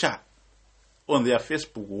scripture on their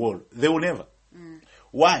Facebook wall, they will never.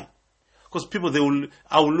 Why? Because people,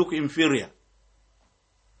 I will look inferior.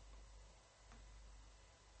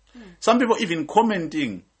 Some people even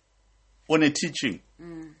commenting on a teaching.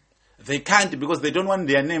 They can't because they don't want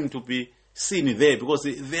their name to be seen there because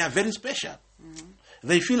they are very special.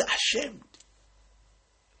 They feel ashamed.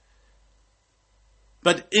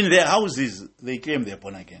 But in their houses, they claim they're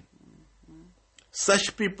born again.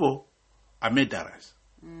 Such people are murderers.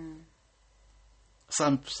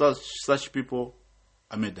 Such people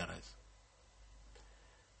are murderers.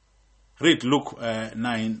 Read Luke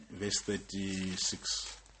 9, verse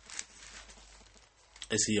 36.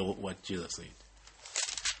 Let's hear what Jesus said.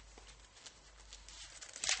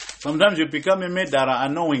 Sometimes you become a murderer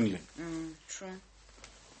unknowingly. True.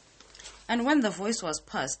 And when the voice was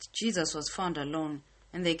past, Jesus was found alone,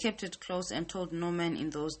 and they kept it close and told no man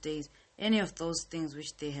in those days any of those things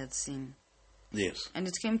which they had seen. Yes. And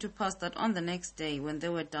it came to pass that on the next day, when they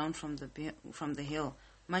were down from the hill,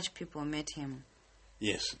 much people met him.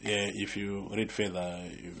 Yes. If you read further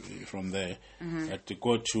from there, to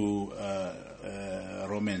go to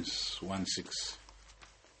Romans 1:6.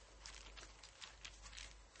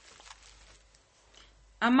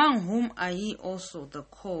 Among whom are ye also the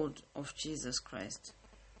called of Jesus Christ?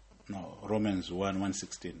 No, Romans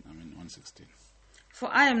 1:16. 1:16. For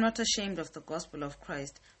I am not ashamed of the gospel of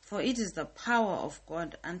Christ, for it is the power of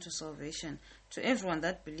God unto salvation to everyone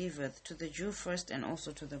that believeth, to the Jew first and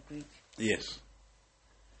also to the Greek. Yes.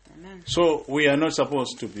 Amen. So we are not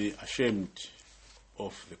supposed to be ashamed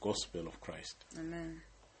of the gospel of Christ. Amen.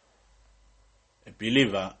 A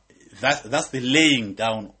believer, that's the laying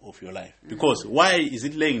down of your life. Because why is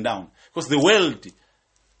it laying down? Because the world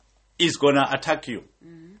is going to attack you.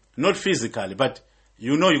 Not physically, but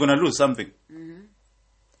you know you're going to lose something.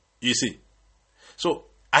 You see. So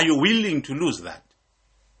are you willing to lose that?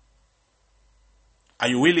 Are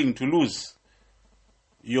you willing to lose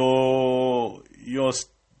your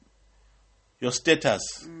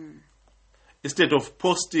status? Instead of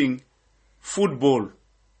posting football,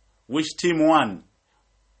 which team won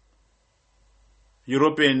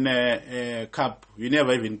European Cup, you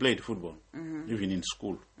never even played football, even in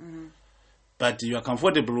school. But you are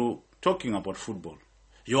comfortable talking about football.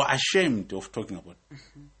 You are ashamed of talking about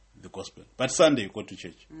the gospel. But Sunday you go to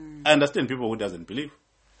church. I understand people who doesn't believe.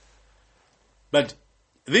 But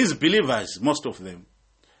these believers, most of them,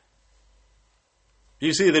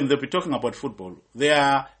 you see them, they'll be talking about football.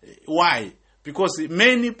 Why? Because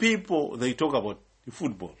many people, they talk about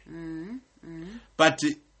football. But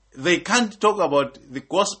they can't talk about the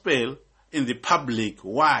gospel in the public.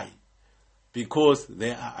 Why? Because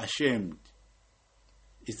they are ashamed.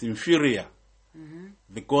 It's inferior.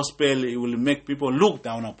 The gospel, it will make people look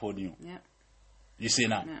down upon you. Yeah. You see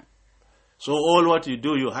now? Yeah. So all what you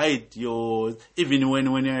do, you hide even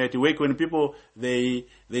when you're at work, when people, they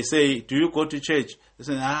say, do you go to church? They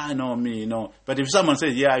say, no, me, no. But if someone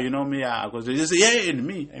says, yeah, you know me, I go to church. They say, yeah, and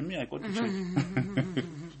me, I go to church.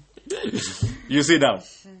 You see now?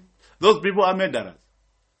 Those people are murderers.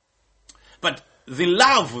 But the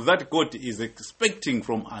love that God is expecting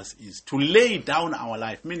from us is to lay down our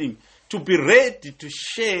life, meaning to be ready to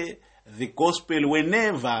share the gospel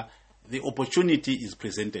whenever the opportunity is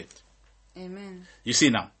presented. Amen. You see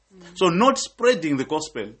now? So not spreading the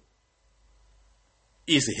gospel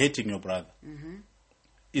is hating your brother.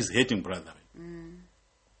 Is hating brother.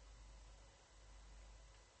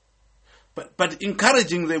 But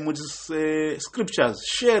encouraging them with scriptures,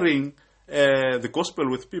 sharing the gospel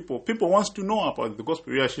with people. People wants to know about the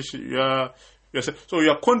gospel. So you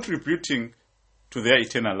are contributing to their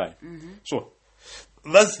eternal life. So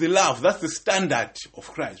that's the love, that's the standard of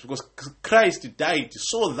Christ. Because Christ died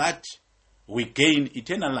so that we gain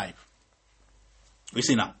eternal life. You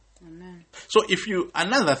see now? Amen. So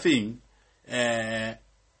another thing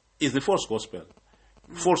is the false gospel,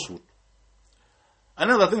 falsehood.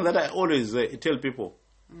 Another thing that I always tell people,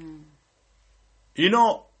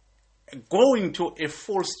 going to a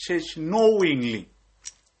false church knowingly,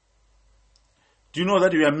 do you know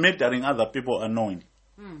that you are murdering other people unknowingly?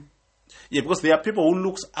 Yeah, because there are people who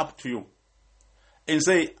looks up to you and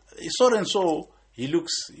say, so and so,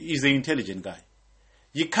 he's an intelligent guy.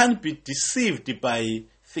 You can't be deceived by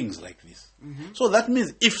things like this. So that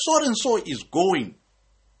means if so and so is going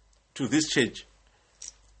to this church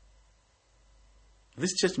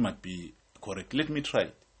might be correct. Let me try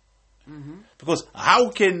it. Because how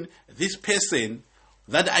can this person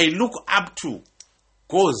that I look up to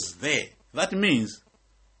goes there? That means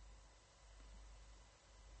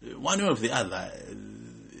one way or the other,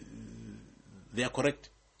 they are correct.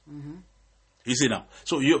 You see now?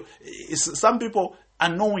 So some people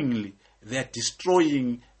unknowingly, they are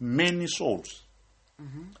destroying many souls.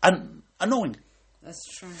 Unknowingly. That's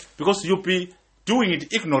true. Because you'll be doing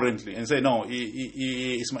it ignorantly and say, no,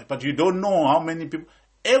 it's my, but you don't know how many people,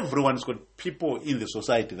 everyone's got people in the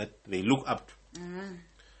society that they look up to. Mm-hmm.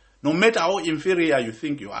 No matter how inferior you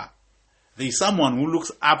think you are, there is someone who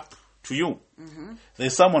looks up to you. Mm-hmm. There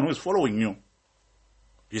is someone who is following you.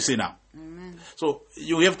 You see now. Mm-hmm. So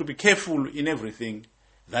you have to be careful in everything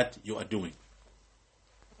that you are doing.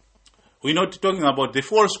 We're not talking about the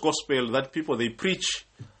false gospel that people, they preach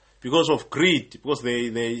because of greed, because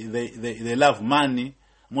they love money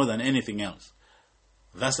more than anything else.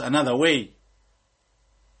 That's another way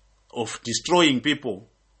of destroying people,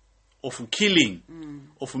 of killing,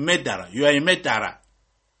 of murderer. You are a murderer.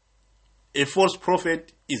 A false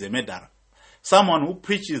prophet is a murderer. Someone who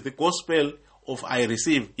preaches the gospel of I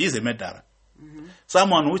receive is a murderer. Mm-hmm.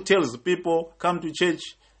 Someone who tells people come to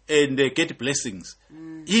church and get blessings,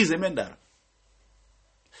 he is a murderer.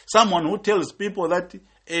 Someone who tells people that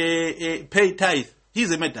pay tithe, he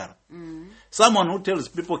is a murderer. Mm-hmm. Someone who tells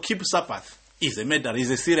people keep Sabbath is a murderer.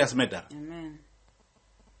 He's a serious murderer. Amen.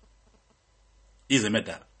 He's a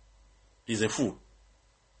murderer. He's a fool.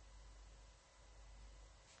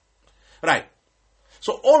 Right.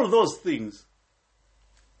 So all those things,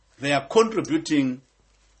 they are contributing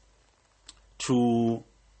to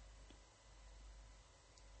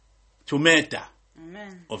murder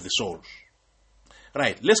of the souls.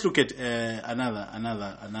 Right. Let's look at another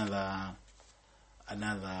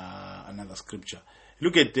scripture.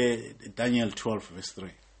 Look at Daniel 12, verse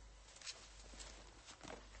 3.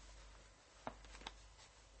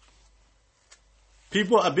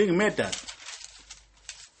 People are being murdered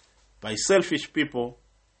by selfish people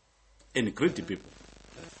and greedy people.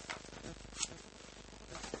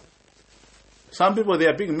 Some people, they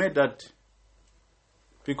are being murdered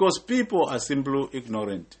because people are simply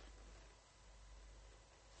ignorant.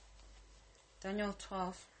 Daniel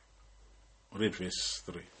 12. Read verse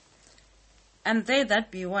 3. And they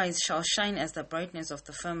that be wise shall shine as the brightness of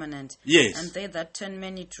the firmament. Yes. And they that turn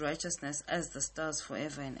many to righteousness as the stars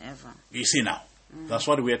forever and ever. You see now, that's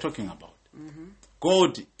what we are talking about. Mm-hmm.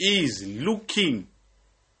 God is looking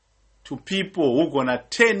to people who are going to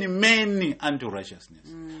turn many unto righteousness.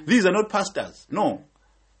 These are not pastors. No.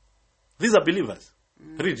 These are believers.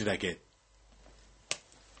 Read it again.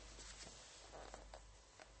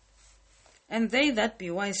 And they that be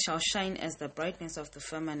wise shall shine as the brightness of the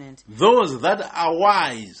firmament. Those that are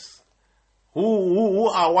wise. Who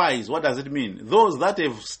are wise? What does it mean? Those that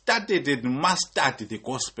have started and mastered the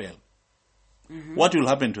gospel. Mm-hmm. What will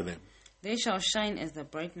happen to them? They shall shine as the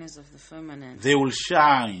brightness of the firmament. They will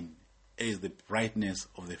shine as the brightness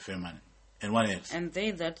of the firmament. And what else? And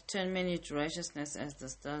they that turn many to righteousness as the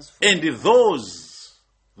stars forever. And those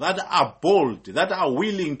that are bold, that are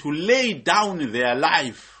willing to lay down their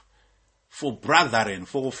life for brethren,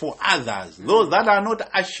 for others, those that are not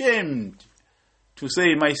ashamed to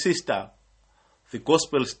say, my sister, the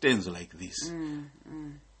gospel stands like this.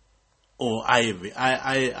 Or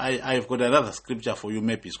I've got another scripture for you,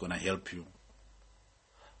 maybe it's going to help you.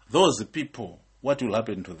 Those people, what will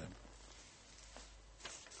happen to them?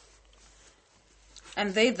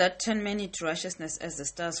 And they that turn many to righteousness as the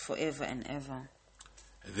stars forever and ever.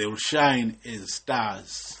 They will shine as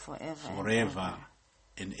stars forever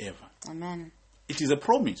and ever. Amen. It is a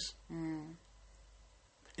promise.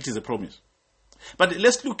 It is a promise. But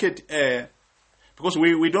let's look at, because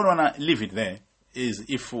we don't want to leave it there, is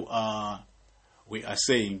if we are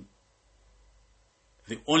saying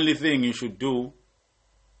the only thing you should do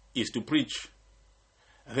is to preach.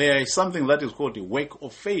 There is something that is called the work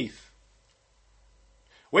of faith.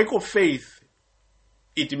 Work of faith,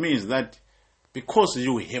 it means that because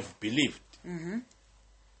you have believed,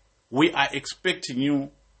 we are expecting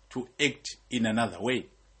you to act in another way.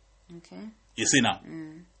 Okay. You see now?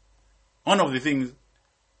 One of the things,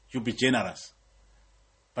 you be generous.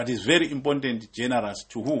 But it's very important, generous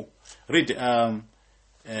to who? Read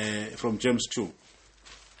from James 2.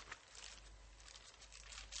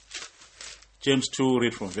 James 2,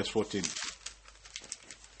 read from verse 14.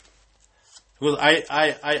 Because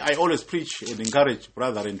I always preach and encourage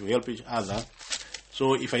brethren to help each other.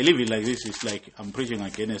 So if I leave it like this, it's like I'm preaching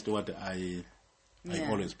against what I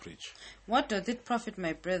always preach. What doth it profit,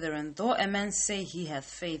 my brethren, though a man say he hath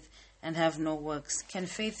faith and have no works? Can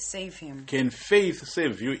faith save him? Can faith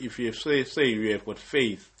save you if you say you have got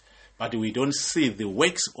faith, but we don't see the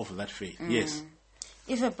works of that faith? Yes.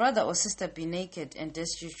 If a brother or sister be naked and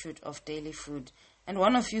destitute of daily food, and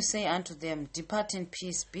one of you say unto them, depart in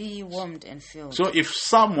peace, be ye warmed and filled. So if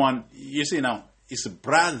someone, you see now, is a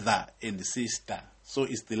brother and sister, so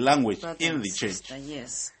it's the language brother in the church. Sister,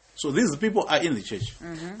 yes. So these people are in the church.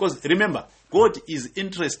 Because remember, God is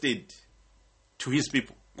interested to his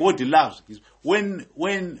people. God loves his, when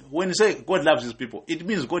you say God loves his people, it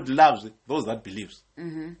means God loves those that believes.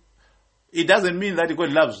 It doesn't mean that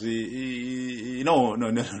God loves no. He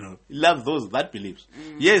loves those that believes.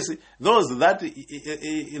 Yes, those that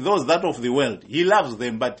of the world, he loves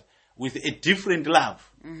them, but with a different love.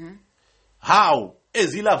 How?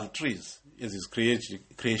 As he loves trees, as his creation,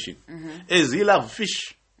 as he loves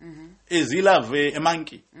fish, as he loves a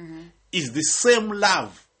monkey, is the same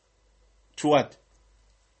love to what?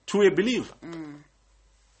 To a believer.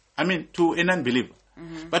 I mean, to a non-believer.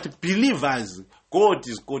 But believers, God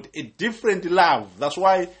has got a different love. That's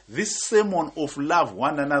why this sermon of love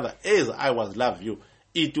one another, as I was love you,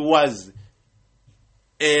 it was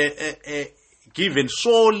given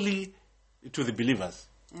solely to the believers.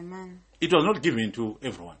 Amen. It was not given to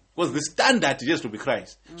everyone. Because the standard is to be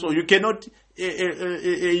Christ. So you cannot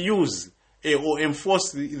use or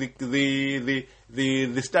enforce the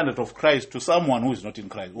standard of Christ to someone who is not in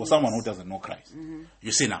Christ or someone who doesn't know Christ.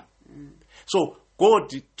 You see now? So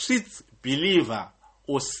God treats believer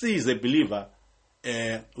or sees a believer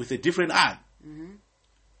with a different eye.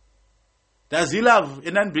 Does he love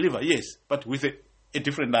a non-believer? Yes, but with a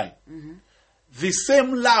different eye. The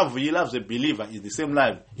same love he loves a believer is the same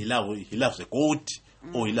love he loves a goat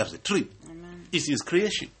or he loves a tree. Amen. It's his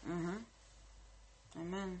creation.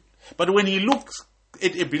 Amen. But when he looks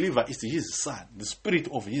at a believer, it's his son, the spirit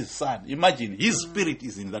of his son. Imagine his spirit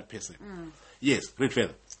is in that person. Yes, read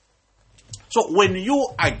further. So when you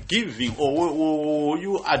are giving or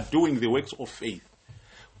you are doing the works of faith,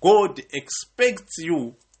 God expects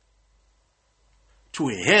you to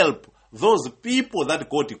help those people that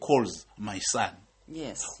God calls my son.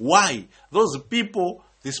 Yes. Why? Those people,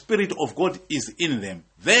 the Spirit of God is in them.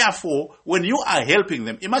 Therefore, when you are helping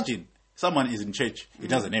them, imagine someone is in church, he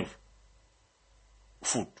doesn't have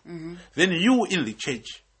food. Then you in the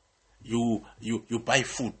church, you buy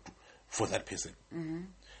food for that person.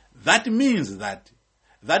 That means that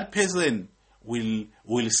person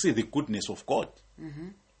will see the goodness of God.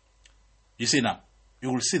 You see now,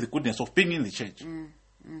 you will see the goodness of being in the church.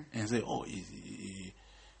 And say, oh,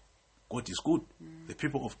 God is good. The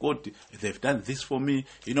people of God, they've done this for me.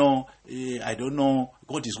 I don't know.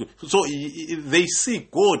 God is good. So they see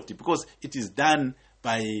God because it is done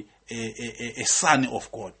by a son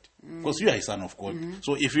of God. Because you are a son of God.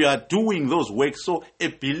 So if you are doing those works, so a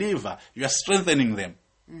believer, you are strengthening them.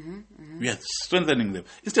 We are strengthening them.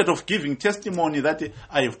 Instead of giving testimony that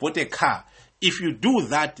I have bought a car, if you do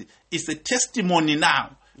that, it's a testimony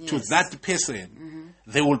now to that person.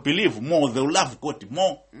 They will believe more, they will love God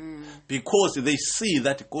more because they see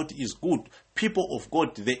that God is good. People of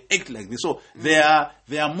God, they act like this. So they are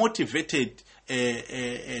motivated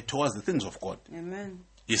towards the things of God. Amen.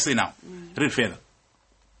 You see now. Read further.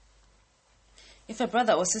 If a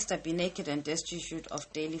brother or sister be naked and destitute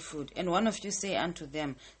of daily food, and one of you say unto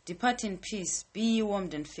them, Depart in peace, be ye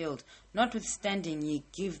warmed and filled, notwithstanding ye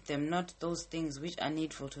give them not those things which are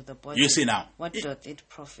needful to the body. You see now. What doth it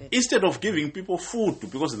profit? Instead of giving people food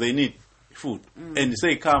because they need food, and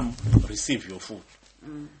say, come, receive your food,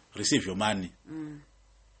 receive your money,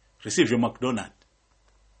 receive your McDonald's.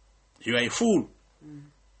 You are a fool.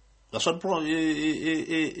 That's what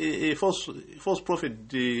a false prophet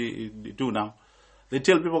do now. They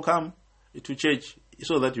tell people, come to church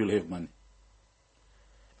so that you'll have money.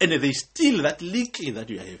 And they steal that little that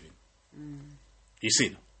you are having. You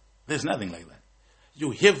see, there's nothing like that.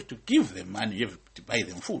 You have to give them money, you have to buy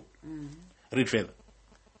them food. Read further.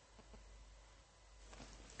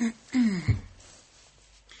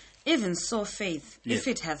 Even so faith, if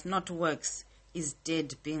it hath not works, is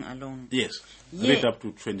dead being alone. Yes. Read up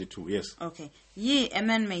to 22, yes. Okay. Yea, a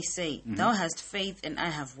man may say, Thou hast faith and I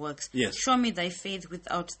have works. Yes. Show me thy faith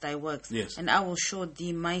without thy works. Yes. And I will show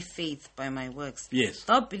thee my faith by my works. Yes.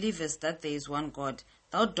 Thou believest that there is one God.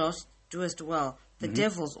 Thou doest well. The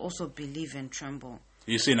devils also believe and tremble.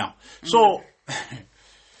 You see now. So,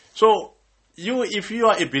 if you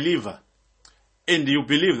are a believer and you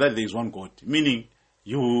believe that there is one God, meaning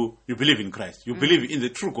you believe in Christ, you believe in the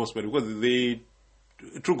true gospel, because the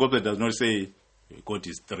true gospel does not say God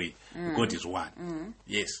is three, God is one.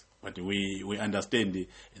 Yes, but we understand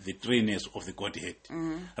the threeness of the Godhead,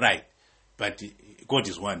 right? But God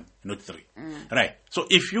is one, not three, right? So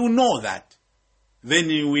if you know that, then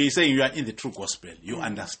we say you are in the true gospel. You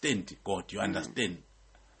understand God, you understand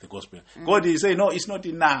the gospel. God is saying, no, it's not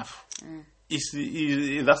enough.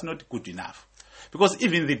 That's not good enough. Because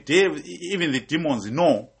even the demons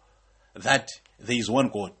know that there is one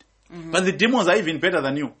God. But the demons are even better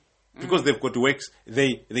than you. Because they've got works,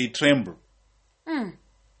 they tremble.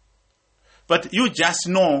 But you just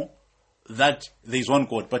know that there is one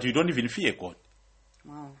God, but you don't even fear God.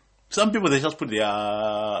 Wow. Some people, they just put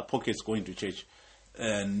their pockets going to church.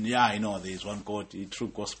 And I know there's one God, a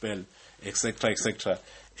true gospel, etc., etc.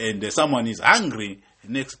 And someone is hungry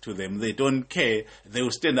next to them. They don't care. They will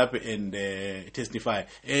stand up and testify.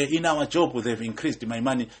 In our job, they've increased my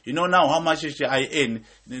money. You know now how much I earn.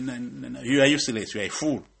 You are useless. You are a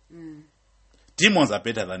fool. Demons are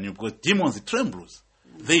better than you because demons trembles.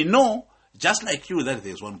 They know, just like you, that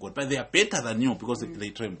there's one God. But they are better than you because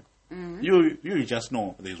they tremble. You just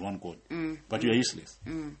know there's one God. But you are useless.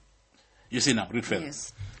 You see now, read further.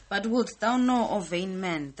 Yes. But wilt thou know, O vain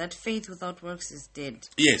man, that faith without works is dead?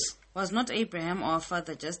 Yes. Was not Abraham our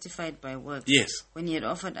father justified by works? Yes. When he had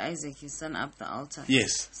offered Isaac his son up the altar?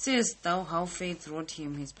 Yes. Seest thou how faith wrought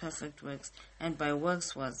him his perfect works, and by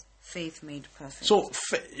works was faith made perfect? So,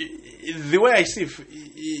 the way I see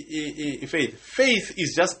faith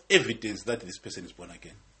is just evidence that this person is born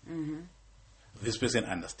again. This person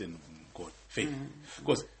understands God. Faith.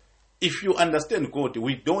 Because if you understand God,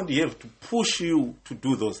 we don't have to push you to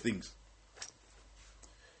do those things.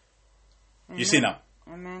 You see now?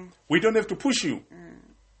 Amen. We don't have to push you.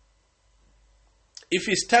 If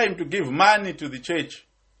it's time to give money to the church,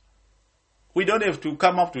 we don't have to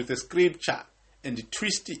come up with a scripture and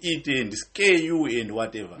twist it and scare you and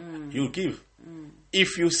whatever. You give.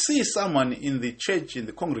 If you see someone in the church, in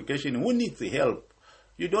the congregation who needs help,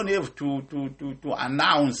 you don't have to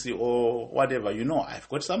announce or whatever. You know, I've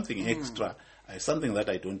got something extra. I have something that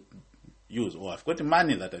I don't use, or I've got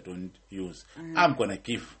money that I don't use. I'm going to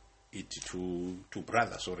give it to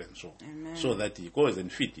brother so and so, so that he goes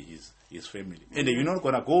and feed his family. And you're not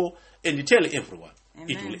going to go and tell everyone.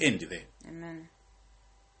 It will end there. Amen.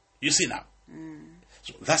 You see now?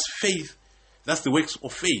 So that's faith. That's the works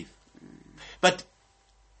of faith. But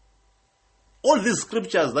all these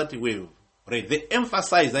scriptures that we've read, they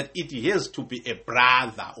emphasize that it has to be a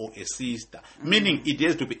brother or a sister, meaning it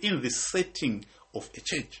has to be in the setting of a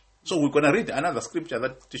church. So we're going to read another scripture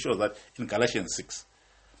that shows that in Galatians 6.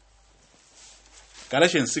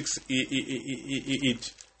 Galatians 6,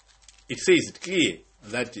 it says it clear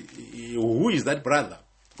that who is that brother?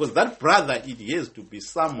 Because that brother, it has to be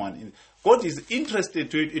someone. God is interested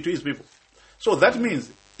to his people. So that means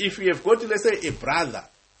if you have got, let's say, a brother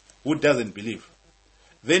who doesn't believe,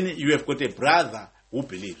 then you have got a brother who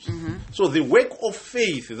believes. So the work of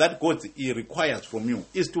faith that God requires from you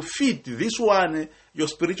is to feed this one. Your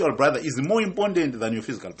spiritual brother is more important than your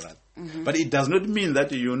physical brother. But it does not mean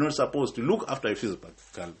that you're not supposed to look after your physical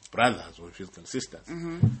brothers or physical sisters.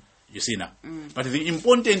 You see now. But the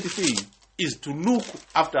important thing is to look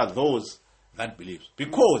after those that believe.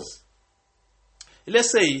 Because,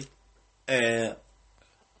 let's say,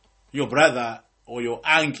 your brother or your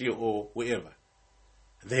uncle or whoever,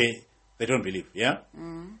 they don't believe, yeah?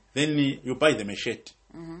 Then you buy them a shirt,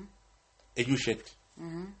 a new shirt.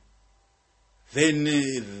 Then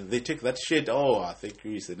they take that shirt, I think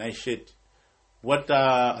it's a nice shirt. What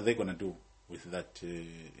are they going to do with that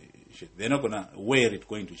shirt? They're not going to wear it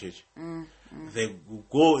going to church. They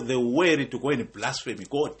wear it to go and blaspheme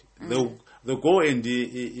God. They'll go and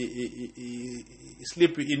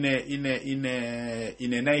sleep in a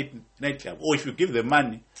nightclub. Or if you give them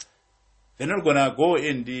money, they're not going to go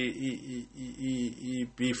and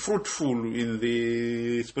be fruitful in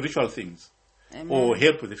the spiritual things. Or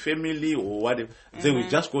help the family or whatever. They will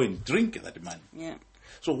just go and drink that money. Yeah.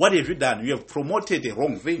 So what have you done? You have promoted a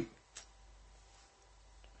wrong thing.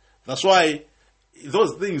 That's why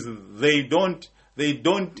those things, God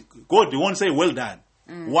won't say, well done.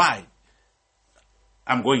 Why?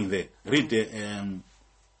 I'm going there. Read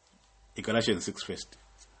Galatians 6 first.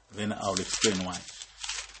 Then I'll explain why.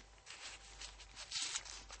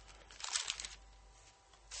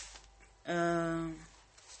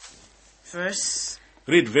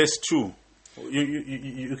 Read verse 2.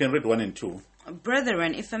 You can read 1 and 2.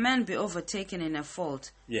 Brethren, if a man be overtaken in a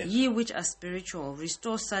fault, Yes. ye which are spiritual,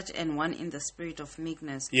 restore such an one in the spirit of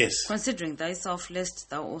meekness, Yes. considering thyself, lest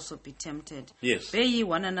thou also be tempted. Yes. Bear ye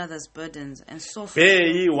one another's burdens, and so Bear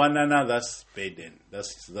ye one another's burden.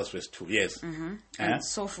 That's verse 2. Yes. and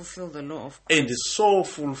so fulfill the law of Christ. And so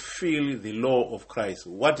fulfill the law of Christ.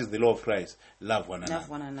 What is the law of Christ? Love one another. Love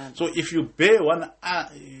one another. So if you bear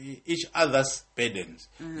each other's burdens,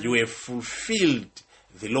 you have fulfilled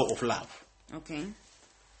the law of love. Okay.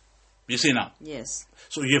 You see now? Yes.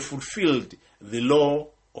 So you have fulfilled the law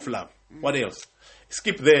of love. What else?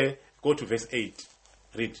 Skip there, go to verse 8.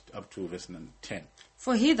 Read up to verse 10.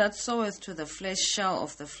 For he that soweth to the flesh shall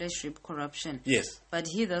of the flesh reap corruption. Yes. But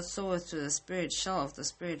he that soweth to the Spirit shall of the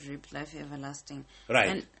Spirit reap life everlasting.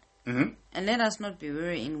 Right. And let us not be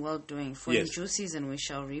weary in well-doing, for Yes. in due season we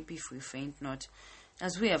shall reap if we faint not.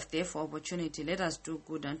 As we have therefore opportunity, let us do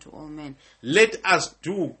good unto all men. Let us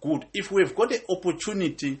do good. If we have got an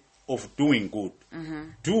opportunity of doing good,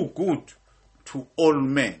 do good to all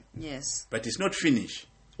men. Yes. But it's not finished.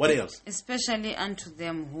 What else? Especially unto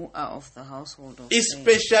them who are of the household of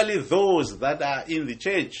Especially those that are in the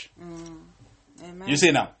church. Amen. You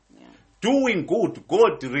see now? Yeah. Doing good,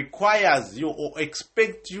 God requires you or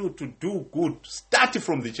expects you to do good. Start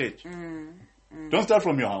from the church. Don't start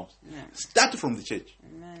from your house. Yeah. Start from the church.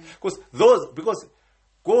 Amen. Because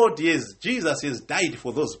Jesus has died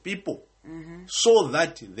for those people so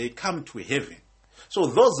that they come to heaven. So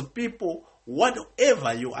those people,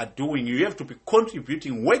 whatever you are doing, you have to be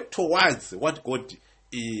contributing, work towards what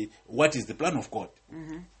is the plan of God.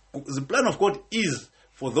 The plan of God is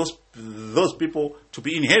for those people to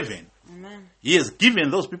be in heaven. Amen. He has given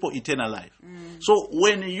those people eternal life. So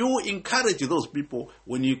when you encourage those people,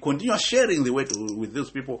 when you continue sharing the word with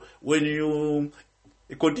those people, when you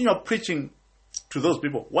continue preaching to those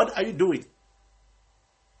people, what are you doing?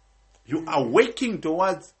 You are working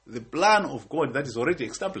towards the plan of God that is already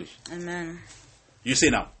established. Amen. You see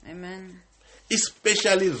now? Amen.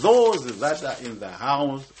 Especially those that are in the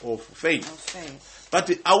house of faith. Of faith.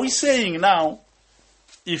 But are we saying now,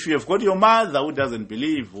 if you have got your mother who doesn't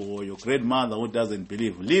believe or your grandmother who doesn't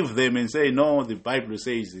believe, leave them and say, no, the Bible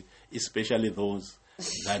says, especially those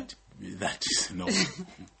that is, no.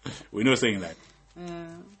 We're not saying that.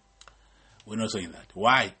 We're not saying that.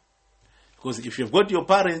 Why? Because if you've got your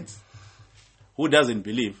parents who doesn't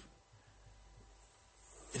believe,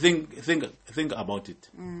 think about it.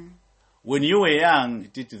 When you were young,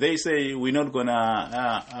 did they say, we're not going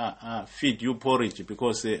to feed you porridge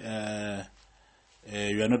because you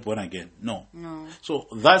are not born again? No. So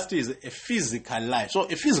that is a physical life. So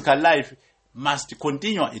a physical life must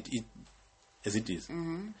continue as it is.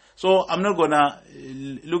 So I'm not going to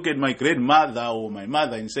look at my grandmother or my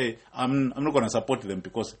mother and say, I'm not going to support them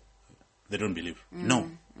because they don't believe. No.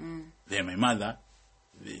 They're my mother.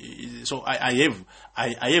 So I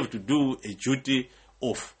have to do a duty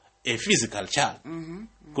of a physical child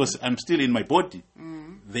because I'm still in my body.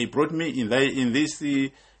 They brought me in this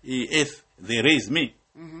earth. They raised me.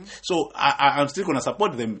 So I'm still going to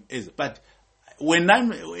support them. But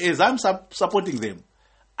as I'm supporting them,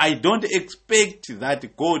 I don't expect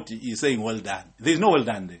that God is saying, well done. There's no well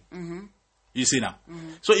done there. You see now.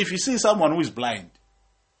 So if you see someone who is blind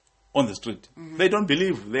on the street, they don't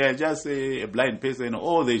believe. They are just a blind person,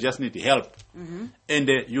 or they just need help. And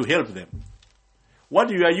you help them. What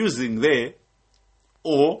you are using there,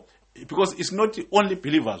 or because it's not only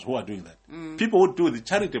believers who are doing that. People who do the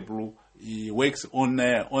charitable works in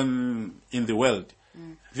the world,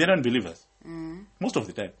 they're not believers most of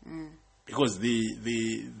the time. Because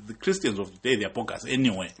the Christians of today, they are pokers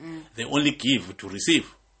anyway. They only give to receive.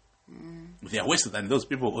 They are worse than those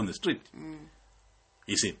people on the street.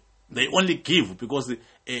 You see, they only give because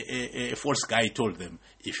a false guy told them,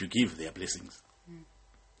 if you give, their blessings.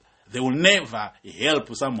 They will never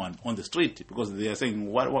help someone on the street because they are saying,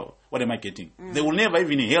 what am I getting? They will never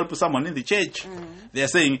even help someone in the church. They are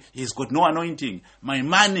saying, he's got no anointing. My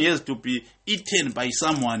money has to be eaten by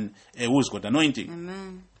someone who's got anointing.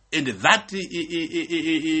 Amen. And that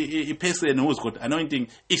person who's got anointing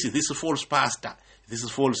is this false pastor, this is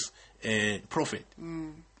false prophet.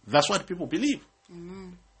 That's what people believe.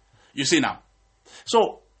 You see now.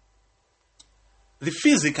 So, the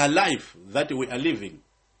physical life that we are living,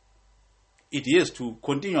 it has to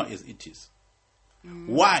continue as it is.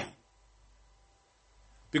 Why?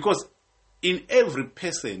 Because in every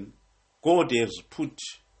person, God has put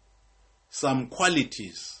some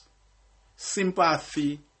qualities,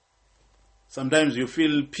 sympathy. Sometimes you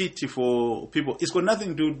feel pity for people. It's got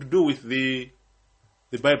nothing to do with the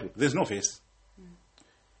Bible. There's no verse.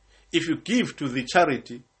 If you give to the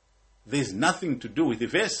charity, there's nothing to do with the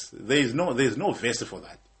verse. There's no verse for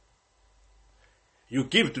that. You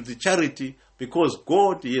give to the charity because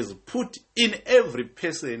God has put in every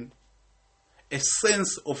person a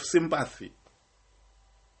sense of sympathy.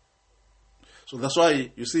 So that's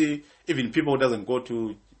why you see, even people who doesn't go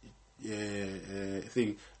to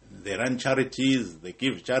they run charities, they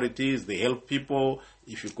give charities, they help people.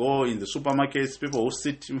 If you go in the supermarkets, people who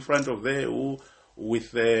sit in front of there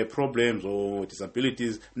with problems or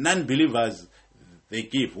disabilities, non-believers, they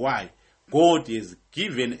give. Why? God has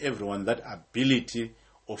given everyone that ability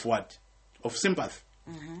of what? Of sympathy.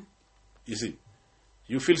 You see,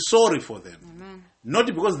 you feel sorry for them. Not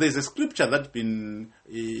because there's a scripture that's been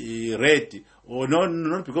read, or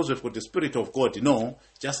not because we've got the Spirit of God. No,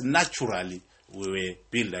 just naturally we were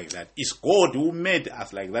built like that. It's God who made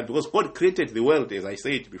us like that, because God created the world, as I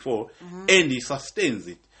said before, and He sustains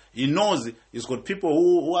it. He knows he's got people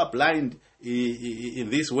who are blind in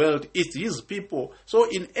this world. It's his people. So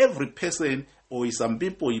in every person or in some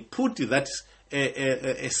people, he put that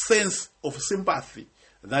a sense of sympathy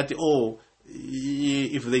that,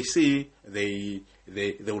 if they see, they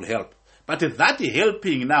will help. But that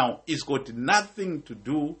helping now is got nothing to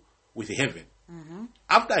do with heaven. Mm-hmm.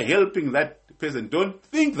 After helping that person, don't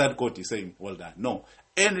think that God is saying, well done. No.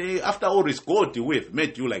 And after all, it's God who has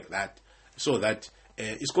made you like that. So that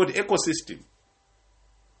it's called ecosystem.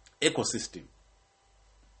 Ecosystem.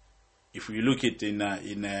 If we look at in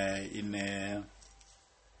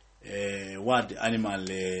what animal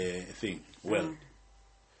thing, well,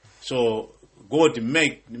 so God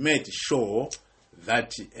made sure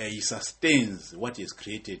that he sustains what he has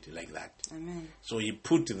created like that. Amen. So he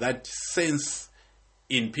put that sense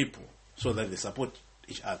in people so that they support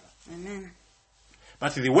each other. Amen.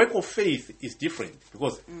 But the work of faith is different,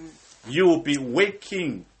 because you will be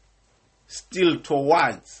working still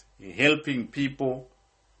towards helping people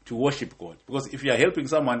to worship God. Because if you are helping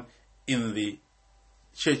someone in the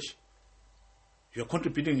church, you are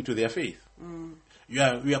contributing to their faith. You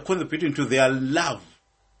are contributing to their love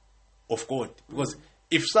of God. Because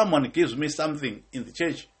if someone gives me something in the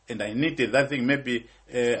church and I needed that thing, maybe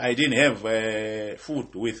I didn't have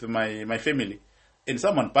food with my family, and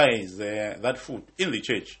someone buys that food in the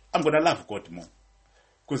church, I'm going to love God more.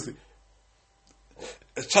 Because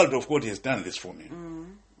a child of God has done this for me.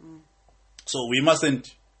 So we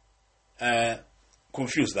mustn't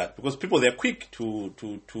confuse that, because people, they're quick to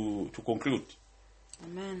conclude.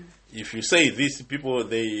 Amen. If you say this, people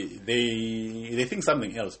they think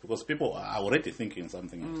something else, because people are already thinking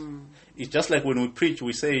something else. It's just like when we preach,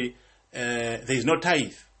 we say there is no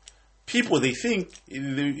tithe. People, they think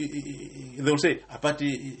they will say, but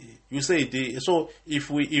you say so. If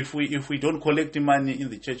we don't collect money in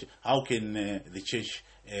the church, how can the church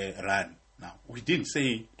run? Now, we didn't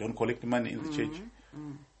say don't collect money in the church.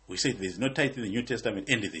 We said there is no tithe in the New Testament,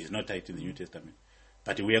 and there is no tithe in the New Testament.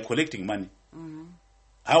 But we are collecting money.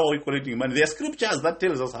 How are we collecting money? There are scriptures that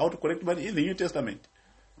tells us how to collect money in the New Testament.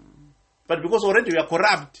 But because already we are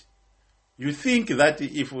corrupt, you think that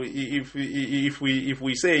if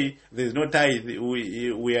we say there is no tithe,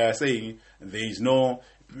 we are saying there is no.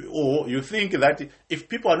 Or you think that if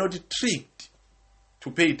people are not tricked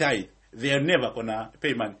to pay tithe, they are never gonna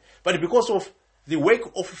pay money. But because of the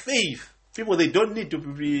work of faith, people, they don't need to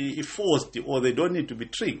be forced, or they don't need to be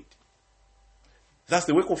tricked. That's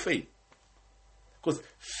the work of faith. Because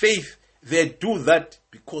faith, they do that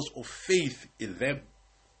because of faith in them.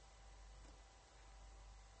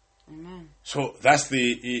 Amen. So that's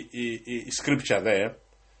the scripture there.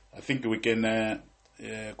 I think we can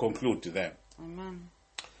conclude there. Amen.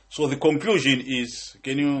 So the conclusion is,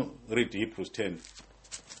 can you read Hebrews 10?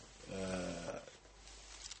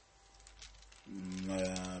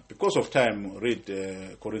 Because of time, read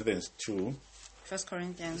Corinthians 2. 1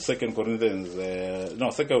 Corinthians. 2 Corinthians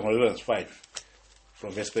 5.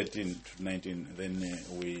 From verse 13 to 19, then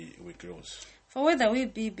we close. For whether we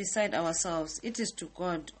be beside ourselves, it is to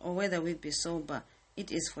God, or whether we be sober,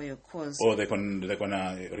 it is for your cause. Or they're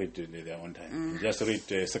gonna read in their own time. Just read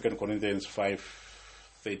 2 Corinthians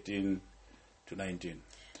 5:13 to 19.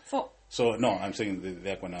 So no, I'm saying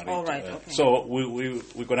they're gonna read. All right. Okay. So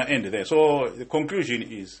we're gonna end there. So the conclusion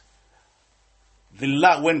is, the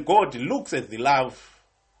love, when God looks at the love,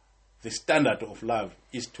 the standard of love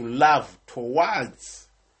is to love towards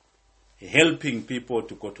helping people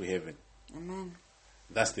to go to heaven. Amen.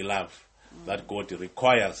 That's the love that God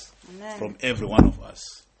requires Amen. from every one of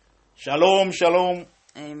us. Shalom, shalom,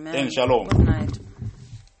 Amen. and shalom. Good night.